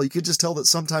just tell that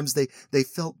sometimes they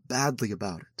felt badly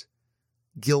about it,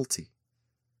 guilty.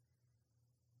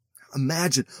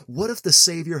 Imagine, what if the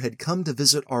Savior had come to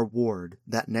visit our ward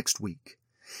that next week,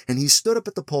 and he stood up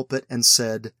at the pulpit and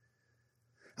said,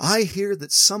 I hear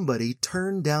that somebody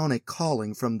turned down a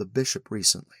calling from the bishop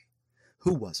recently.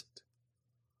 Who was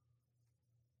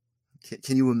it?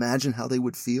 Can you imagine how they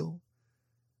would feel?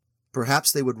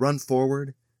 Perhaps they would run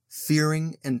forward,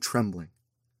 fearing and trembling,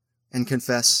 and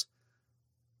confess,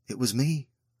 it was me.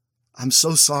 I'm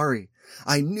so sorry.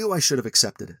 I knew I should have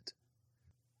accepted it.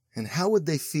 And how would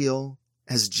they feel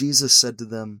as Jesus said to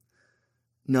them,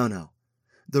 No.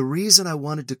 The reason I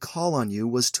wanted to call on you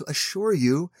was to assure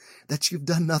you that you've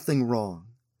done nothing wrong.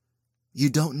 You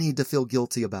don't need to feel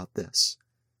guilty about this.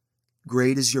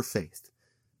 Great is your faith.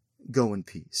 Go in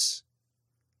peace.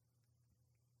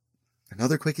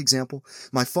 Another quick example.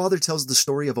 My father tells the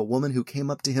story of a woman who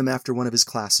came up to him after one of his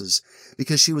classes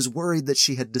because she was worried that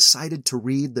she had decided to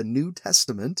read the New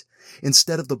Testament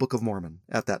instead of the Book of Mormon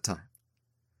at that time.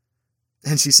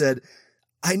 And she said,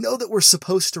 I know that we're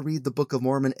supposed to read the Book of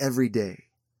Mormon every day,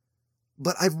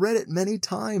 but I've read it many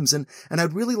times, and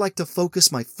I'd really like to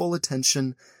focus my full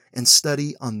attention and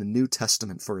study on the New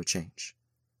Testament for a change.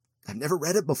 I've never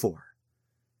read it before.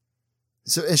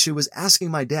 So as she was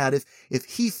asking my dad if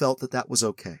he felt that that was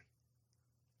okay,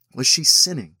 was she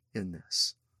sinning in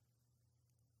this?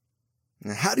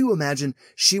 Now, how do you imagine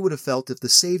she would have felt if the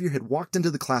Savior had walked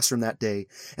into the classroom that day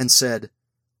and said,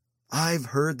 "I've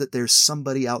heard that there's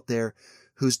somebody out there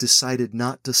who's decided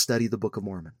not to study the Book of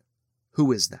Mormon.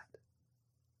 Who is that?"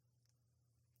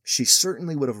 She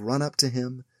certainly would have run up to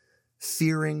him,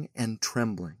 fearing and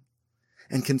trembling,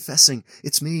 and confessing,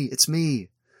 it's me.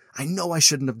 I know I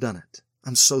shouldn't have done it.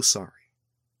 I'm so sorry."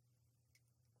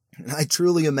 And I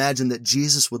truly imagine that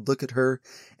Jesus would look at her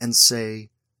and say,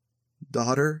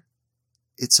 "Daughter,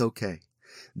 it's okay.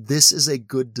 This is a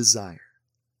good desire.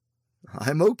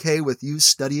 I'm okay with you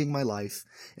studying my life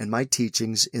and my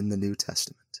teachings in the New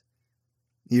Testament.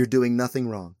 You're doing nothing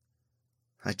wrong.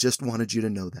 I just wanted you to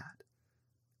know that.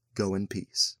 Go in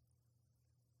peace."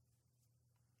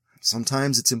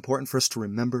 Sometimes it's important for us to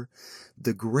remember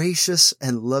the gracious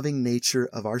and loving nature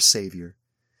of our Savior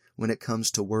when it comes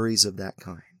to worries of that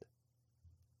kind.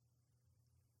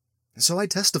 So I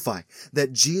testify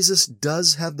that Jesus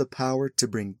does have the power to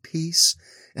bring peace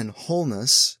and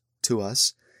wholeness to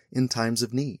us in times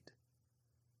of need.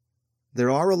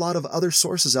 There are a lot of other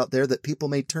sources out there that people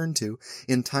may turn to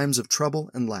in times of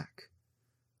trouble and lack.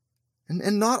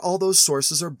 And not all those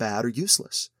sources are bad or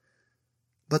useless.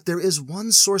 But there is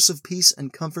one source of peace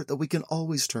and comfort that we can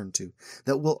always turn to,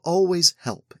 that will always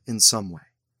help in some way.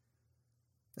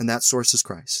 And that source is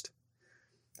Christ.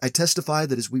 I testify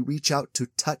that as we reach out to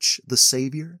touch the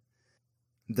Savior,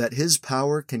 that His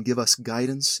power can give us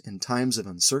guidance in times of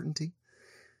uncertainty.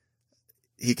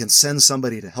 He can send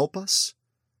somebody to help us.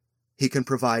 He can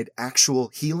provide actual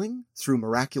healing through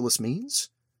miraculous means.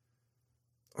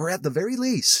 Or at the very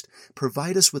least,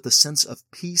 provide us with a sense of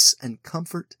peace and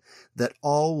comfort that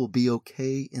all will be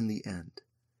okay in the end,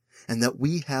 and that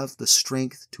we have the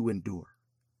strength to endure.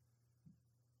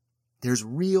 There's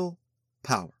real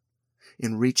power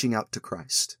in reaching out to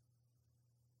Christ.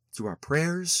 Through our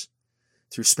prayers,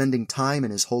 through spending time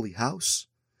in His holy house,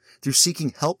 through seeking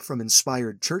help from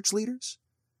inspired church leaders,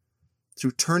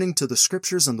 through turning to the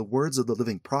Scriptures and the words of the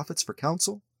living prophets for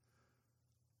counsel,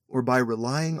 or by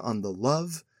relying on the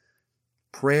love,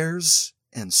 prayers,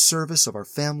 and service of our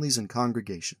families and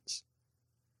congregations.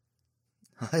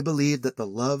 I believe that the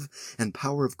love and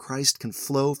power of Christ can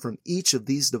flow from each of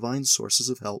these divine sources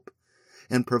of help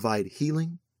and provide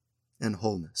healing and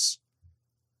wholeness.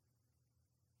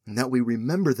 And that we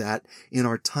remember that in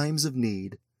our times of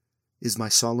need is my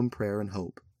solemn prayer and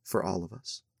hope for all of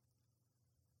us.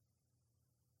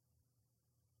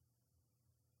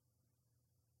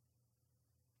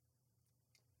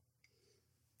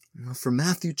 Now for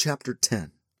Matthew chapter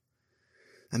 10.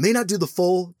 I may not do the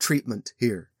full treatment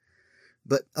here,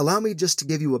 but allow me just to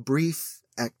give you a brief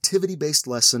activity-based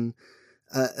lesson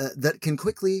that can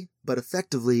quickly but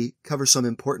effectively cover some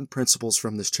important principles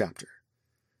from this chapter.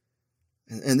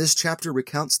 And this chapter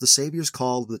recounts the Savior's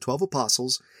call of the 12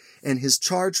 apostles and His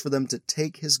charge for them to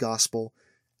take His gospel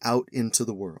out into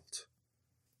the world.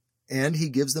 And He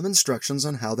gives them instructions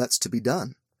on how that's to be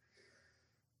done.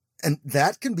 And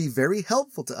that can be very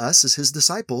helpful to us as His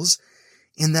disciples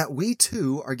in that we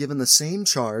too are given the same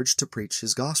charge to preach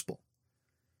His gospel.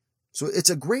 So it's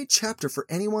a great chapter for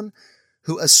anyone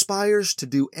who aspires to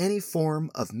do any form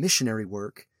of missionary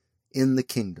work in the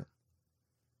kingdom.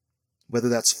 Whether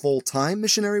that's full-time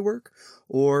missionary work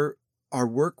or our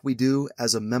work we do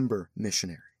as a member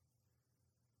missionary.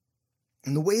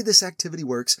 And the way this activity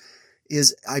works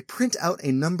is I print out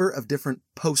a number of different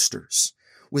posters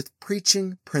with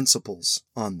preaching principles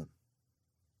on them.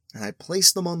 And I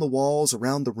place them on the walls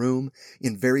around the room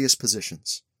in various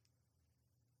positions.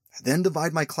 I then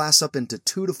divide my class up into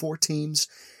 2 to 4 teams,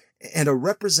 and a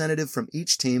representative from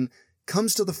each team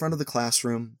comes to the front of the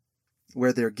classroom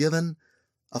where they're given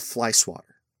a fly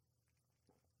swatter.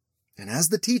 And as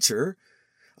the teacher,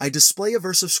 I display a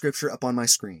verse of Scripture up on my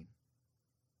screen.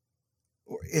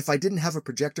 Or if I didn't have a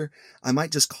projector, I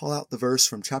might just call out the verse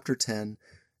from chapter 10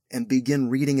 and begin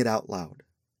reading it out loud.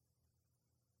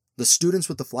 The students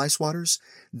with the fly swatters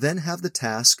then have the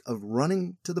task of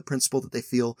running to the principle that they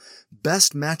feel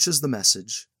best matches the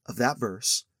message of that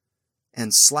verse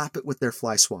and slap it with their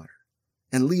fly swatter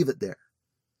and leave it there.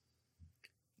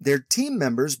 Their team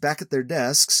members back at their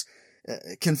desks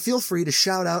can feel free to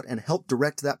shout out and help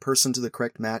direct that person to the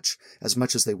correct match as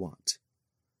much as they want.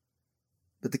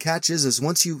 But the catch is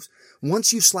once you've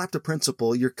slapped a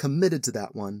principle, you're committed to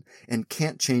that one and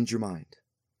can't change your mind.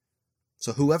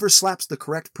 So whoever slaps the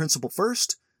correct principle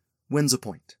first wins a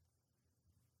point.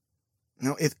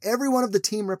 Now, if every one of the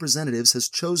team representatives has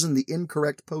chosen the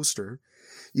incorrect poster,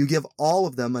 you give all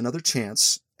of them another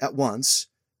chance at once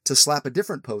to slap a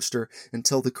different poster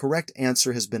until the correct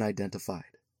answer has been identified.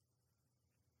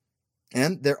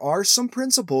 And there are some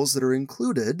principles that are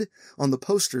included on the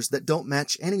posters that don't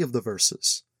match any of the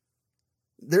verses.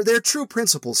 They're true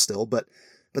principles still, but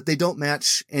they don't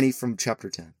match any from chapter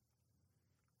 10.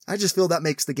 I just feel that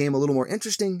makes the game a little more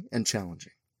interesting and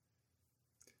challenging.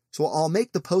 So I'll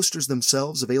make the posters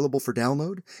themselves available for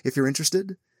download if you're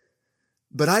interested,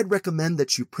 but I'd recommend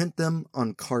that you print them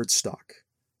on cardstock,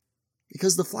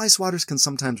 because the fly swatters can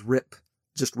sometimes rip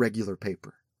just regular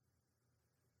paper.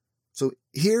 So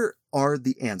here are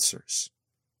the answers.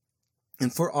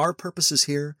 And for our purposes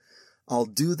here, I'll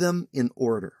do them in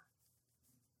order.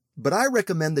 But I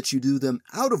recommend that you do them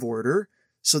out of order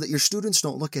so that your students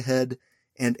don't look ahead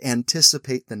and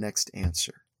anticipate the next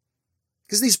answer,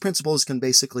 because these principles can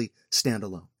basically stand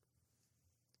alone.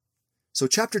 So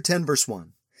chapter 10, verse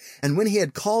 1, "And when he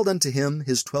had called unto him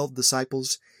his 12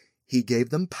 disciples, he gave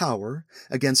them power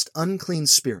against unclean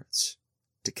spirits,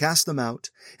 to cast them out,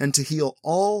 and to heal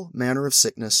all manner of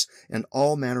sickness and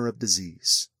all manner of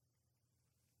disease."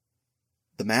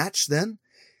 The match, then,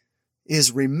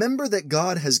 is remember that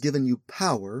God has given you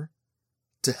power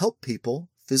to help people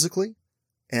physically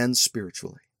and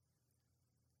spiritually.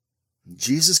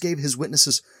 Jesus gave his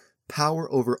witnesses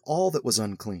power over all that was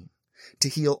unclean, to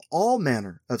heal all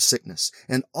manner of sickness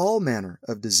and all manner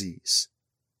of disease.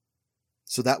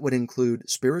 So that would include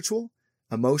spiritual,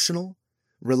 emotional,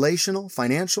 relational,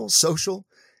 financial, social,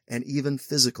 and even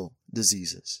physical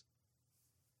diseases.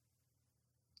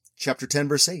 Chapter 10,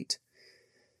 verse 8.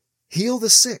 "Heal the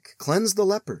sick, cleanse the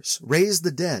lepers, raise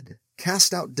the dead,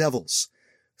 cast out devils.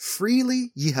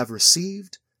 Freely ye have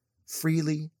received,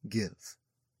 freely give."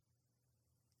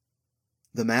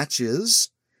 The match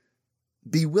is,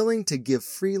 be willing to give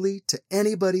freely to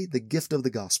anybody the gift of the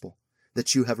gospel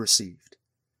that you have received.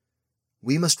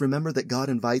 We must remember that God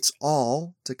invites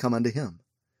all to come unto him.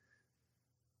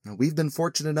 Now, we've been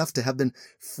fortunate enough to have been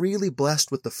freely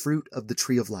blessed with the fruit of the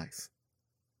tree of life.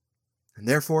 And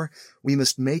therefore, we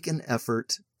must make an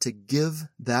effort to give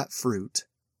that fruit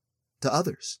to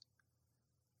others,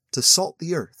 to salt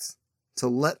the earth, to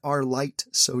let our light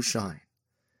so shine,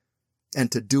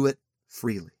 and to do it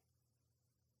freely.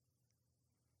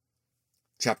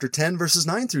 Chapter 10, verses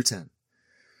 9 through 10.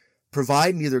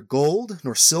 "Provide neither gold,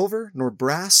 nor silver, nor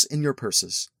brass in your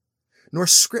purses, nor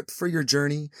scrip for your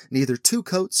journey, neither two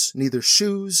coats, neither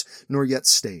shoes, nor yet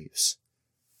staves.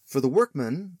 For the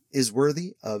workman is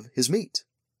worthy of his meat."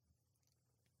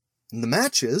 And the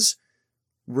match is,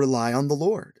 rely on the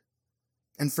Lord,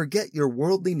 and forget your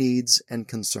worldly needs and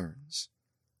concerns.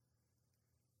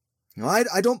 Now,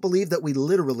 I don't believe that we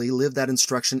literally live that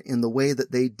instruction in the way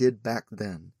that they did back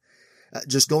then,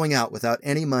 just going out without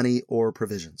any money or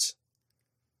provisions.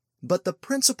 But the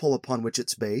principle upon which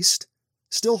it's based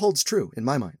still holds true in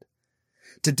my mind.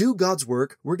 To do God's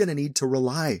work, we're going to need to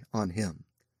rely on him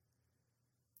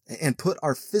and put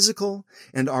our physical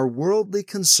and our worldly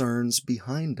concerns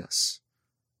behind us.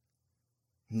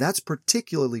 And that's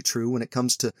particularly true when it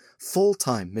comes to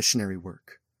full-time missionary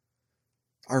work.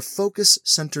 Our focus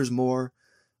centers more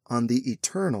on the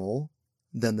eternal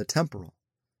than the temporal,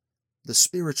 the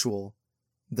spiritual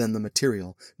than the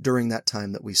material during that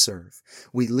time that we serve.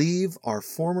 We leave our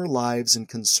former lives and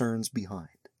concerns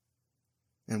behind,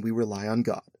 and we rely on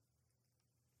God.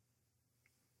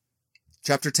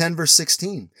 Chapter 10, verse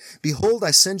 16. "Behold,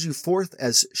 I send you forth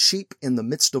as sheep in the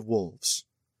midst of wolves.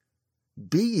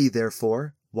 Be ye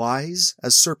therefore wise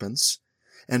as serpents,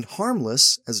 and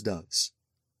harmless as doves."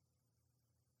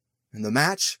 And the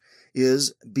match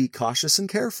is, be cautious and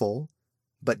careful,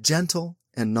 but gentle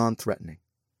and non-threatening.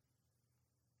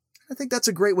 I think that's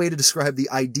a great way to describe the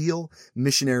ideal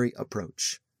missionary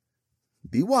approach.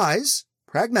 Be wise,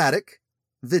 pragmatic,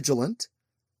 vigilant,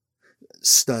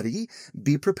 study,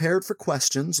 be prepared for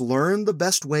questions, learn the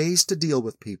best ways to deal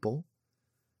with people,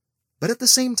 but at the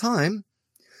same time,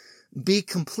 be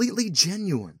completely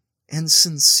genuine and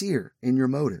sincere in your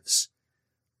motives.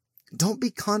 Don't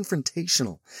be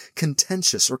confrontational,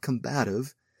 contentious, or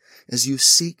combative as you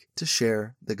seek to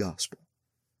share the gospel.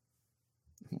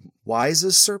 Wise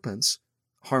as serpents,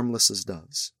 harmless as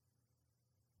doves.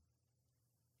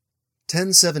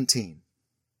 10:17.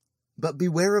 "But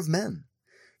beware of men,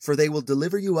 for they will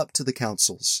deliver you up to the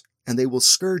councils, and they will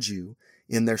scourge you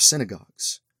in their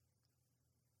synagogues."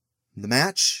 The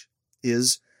match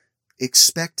is,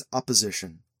 expect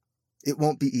opposition. It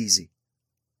won't be easy.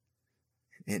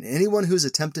 And anyone who's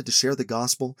attempted to share the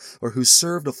gospel or who's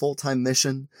served a full-time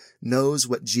mission knows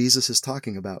what Jesus is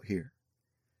talking about here.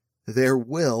 There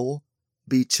will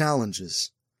be challenges.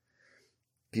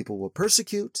 People will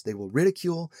persecute, they will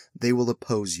ridicule, they will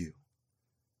oppose you.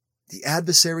 The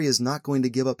adversary is not going to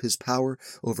give up his power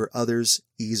over others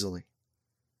easily.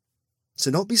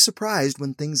 So don't be surprised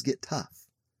when things get tough.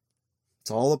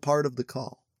 It's all a part of the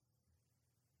call.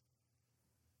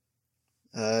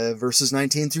 Verses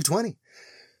 19 through 20.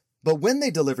 But when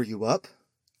they deliver you up,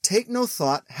 take no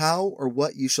thought how or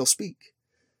what ye shall speak,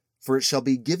 for it shall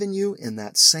be given you in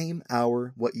that same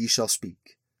hour what ye shall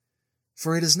speak.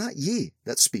 For it is not ye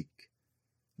that speak,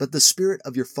 but the Spirit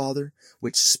of your Father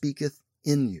which speaketh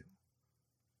in you.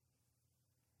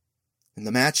 And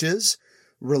the match is,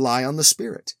 rely on the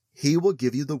Spirit. He will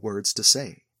give you the words to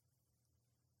say.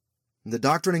 And the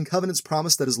Doctrine and Covenants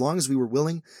promise that as long as we were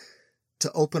willing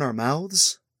to open our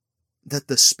mouths, that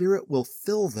the Spirit will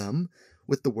fill them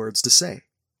with the words to say.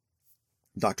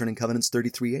 Doctrine and Covenants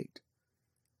 33:8.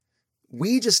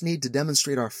 We just need to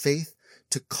demonstrate our faith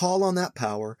to call on that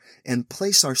power and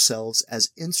place ourselves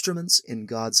as instruments in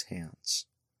God's hands.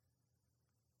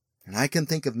 And I can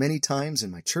think of many times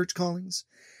in my church callings,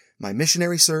 my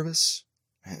missionary service,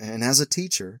 and as a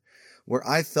teacher, where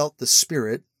I felt the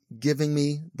Spirit giving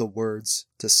me the words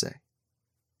to say.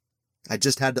 I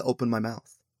just had to open my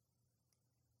mouth.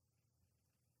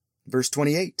 Verse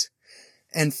 28,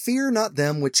 and fear not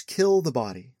them which kill the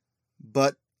body,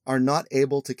 but are not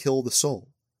able to kill the soul,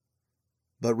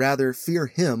 but rather fear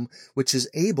him which is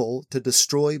able to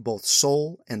destroy both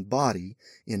soul and body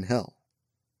in hell.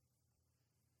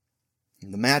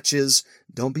 And the match is,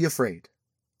 don't be afraid,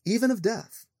 even of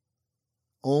death,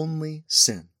 only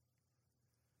sin.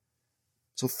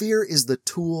 So fear is the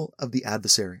tool of the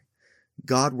adversary.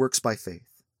 God works by faith.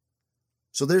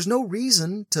 So there's no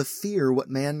reason to fear what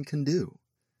man can do.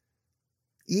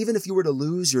 Even if you were to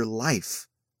lose your life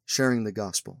sharing the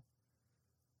gospel,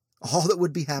 all that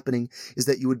would be happening is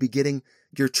that you would be getting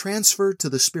your transfer to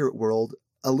the spirit world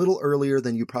a little earlier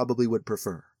than you probably would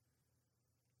prefer.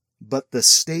 But the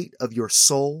state of your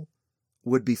soul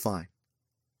would be fine.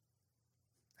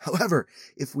 However,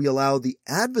 if we allow the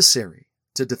adversary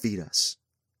to defeat us,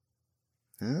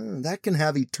 that can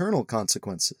have eternal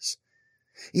consequences.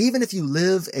 Even if you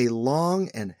live a long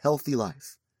and healthy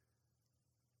life,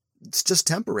 it's just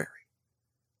temporary.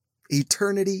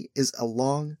 Eternity is a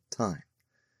long time,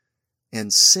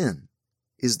 and sin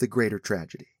is the greater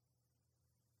tragedy.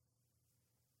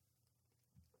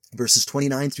 Verses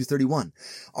 29 through 31.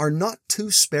 Are not 2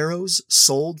 sparrows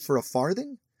sold for a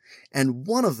farthing? And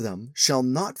one of them shall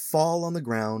not fall on the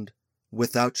ground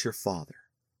without your Father.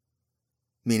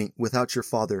 Meaning, without your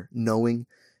Father knowing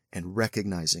and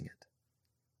recognizing it.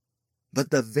 But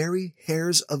the very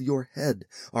hairs of your head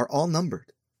are all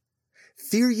numbered.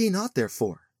 Fear ye not,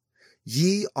 therefore.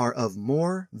 Ye are of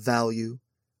more value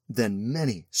than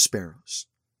many sparrows.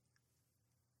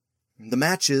 The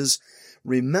match is,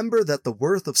 remember that the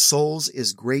worth of souls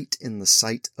is great in the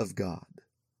sight of God.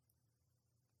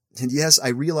 And yes, I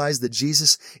realize that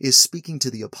Jesus is speaking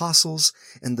to the apostles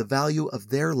and the value of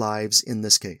their lives in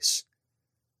this case.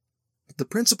 But the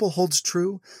principle holds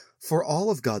true for all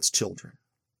of God's children.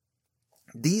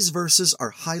 These verses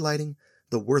are highlighting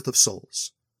the worth of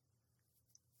souls.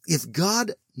 If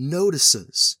God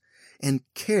notices and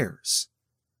cares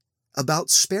about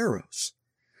sparrows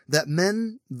that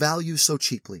men value so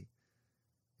cheaply,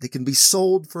 they can be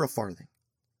sold for a farthing,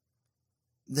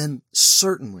 then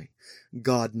certainly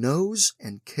God knows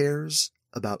and cares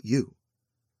about you.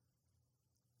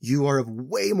 You are of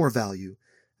way more value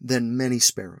than many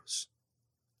sparrows.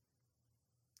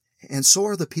 And so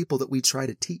are the people that we try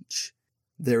to teach.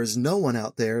 There is no one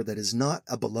out there that is not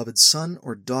a beloved son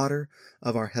or daughter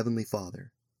of our Heavenly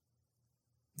Father.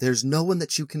 There's no one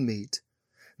that you can meet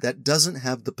that doesn't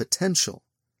have the potential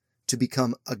to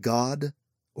become a god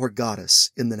or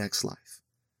goddess in the next life.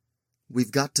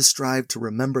 We've got to strive to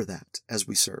remember that as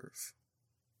we serve.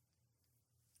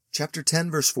 Chapter 10,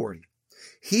 verse 40.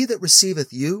 He that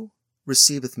receiveth you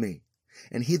receiveth me,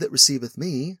 and he that receiveth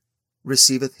me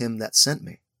receiveth him that sent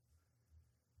me.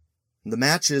 The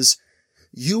match is,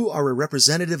 you are a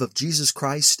representative of Jesus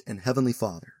Christ and Heavenly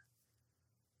Father.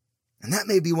 And that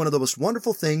may be one of the most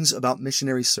wonderful things about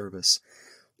missionary service.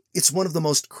 It's one of the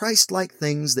most Christ-like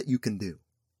things that you can do.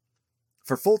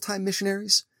 For full-time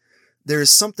missionaries, there is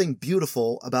something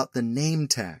beautiful about the name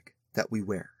tag that we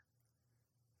wear.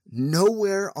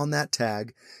 Nowhere on that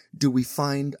tag do we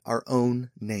find our own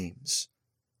names.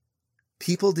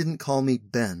 People didn't call me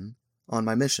Ben on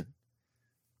my mission.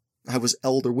 I was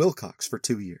Elder Wilcox for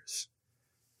 2 years.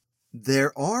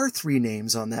 There are 3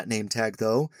 names on that name tag,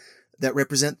 though, that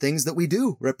represent things that we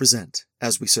do represent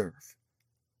as we serve.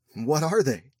 What are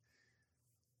they?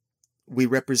 We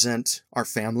represent our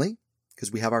family,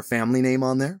 because we have our family name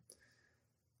on there,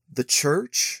 the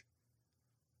church,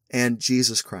 and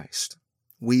Jesus Christ.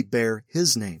 We bear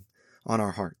his name on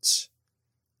our hearts.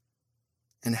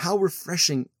 And how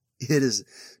refreshing it is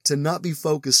to not be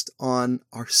focused on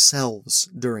ourselves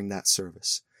during that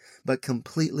service, but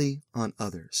completely on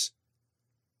others.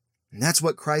 And that's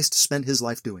what Christ spent his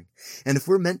life doing. And if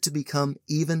we're meant to become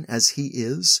even as he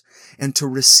is, and to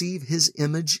receive his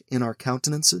image in our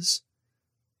countenances,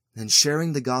 then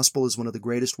sharing the gospel is one of the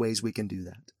greatest ways we can do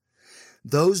that.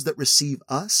 Those that receive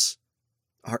us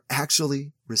are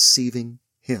actually receiving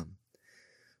him.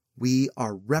 We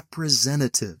are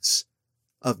representatives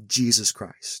of Jesus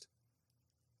Christ.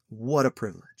 What a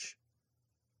privilege.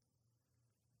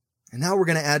 And now we're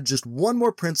going to add just one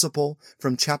more principle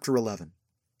from chapter 11,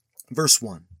 verse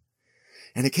 1.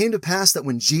 And it came to pass that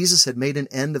when Jesus had made an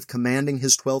end of commanding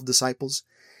his 12 disciples,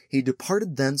 he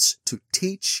departed thence to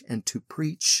teach and to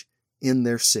preach in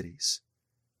their cities.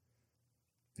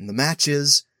 And the match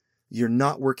is, you're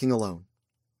not working alone.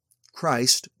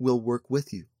 Christ will work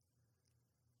with you.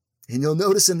 And you'll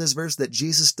notice in this verse that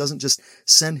Jesus doesn't just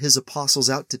send his apostles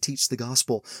out to teach the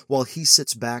gospel while he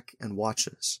sits back and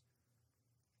watches.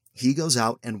 He goes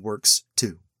out and works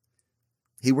too.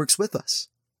 He works with us,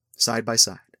 side by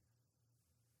side.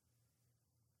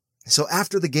 So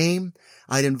after the game,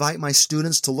 I'd invite my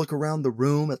students to look around the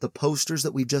room at the posters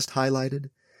that we just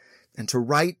highlighted and to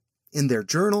write in their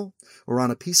journal or on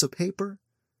a piece of paper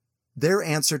their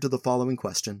answer to the following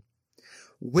question.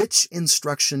 Which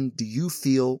instruction do you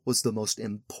feel was the most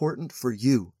important for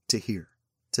you to hear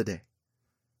today?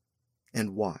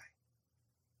 And why?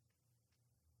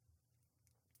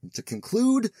 And to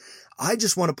conclude, I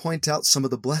just want to point out some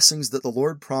of the blessings that the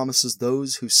Lord promises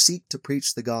those who seek to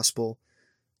preach the gospel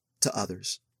to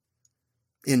others.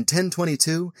 In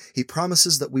 10:22, he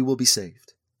promises that we will be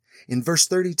saved. In verse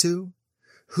 32,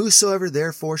 whosoever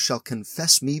therefore shall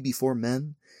confess me before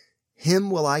men, him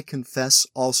will I confess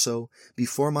also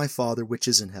before my Father which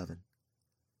is in heaven.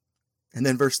 And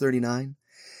then verse 39,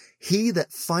 he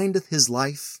that findeth his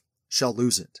life shall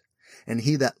lose it, and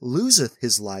he that loseth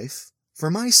his life for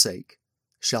my sake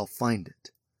shall find it.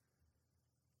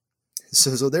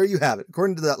 So there you have it.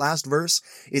 According to that last verse,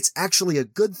 it's actually a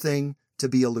good thing to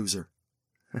be a loser,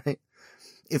 right?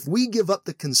 If we give up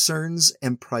the concerns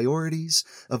and priorities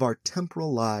of our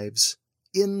temporal lives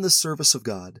in the service of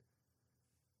God,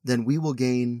 then we will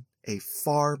gain a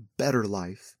far better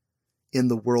life in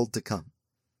the world to come.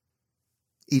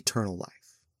 Eternal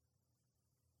life.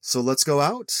 So let's go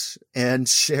out and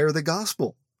share the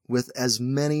gospel with as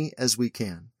many as we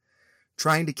can,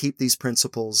 trying to keep these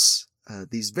principles,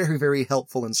 these very, very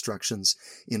helpful instructions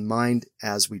in mind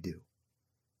as we do.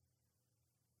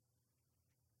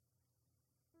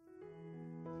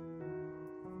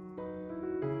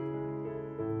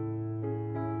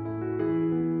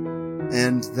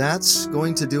 And that's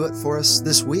going to do it for us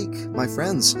this week, my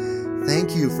friends.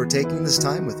 Thank you for taking this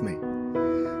time with me.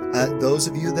 Those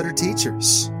of you that are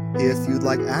teachers, if you'd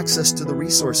like access to the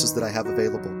resources that I have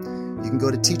available, you can go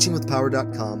to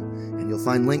teachingwithpower.com and you'll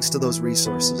find links to those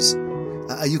resources.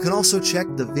 You can also check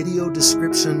the video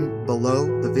description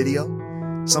below the video.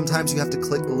 Sometimes you have to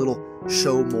click the little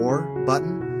show more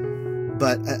button.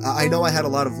 But I know I had a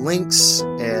lot of links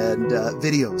and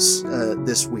videos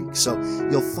this week, so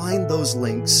you'll find those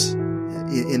links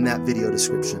in that video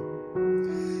description.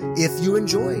 If you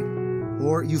enjoyed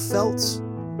or you felt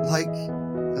like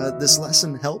this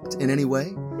lesson helped in any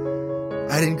way,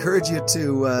 I'd encourage you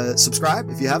to subscribe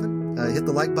if you haven't, hit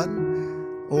the like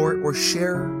button, or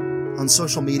share on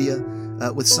social media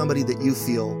with somebody that you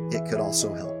feel it could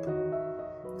also help.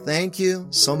 Thank you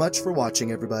so much for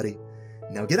watching, everybody.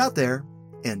 Now get out there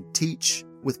and teach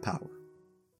with power.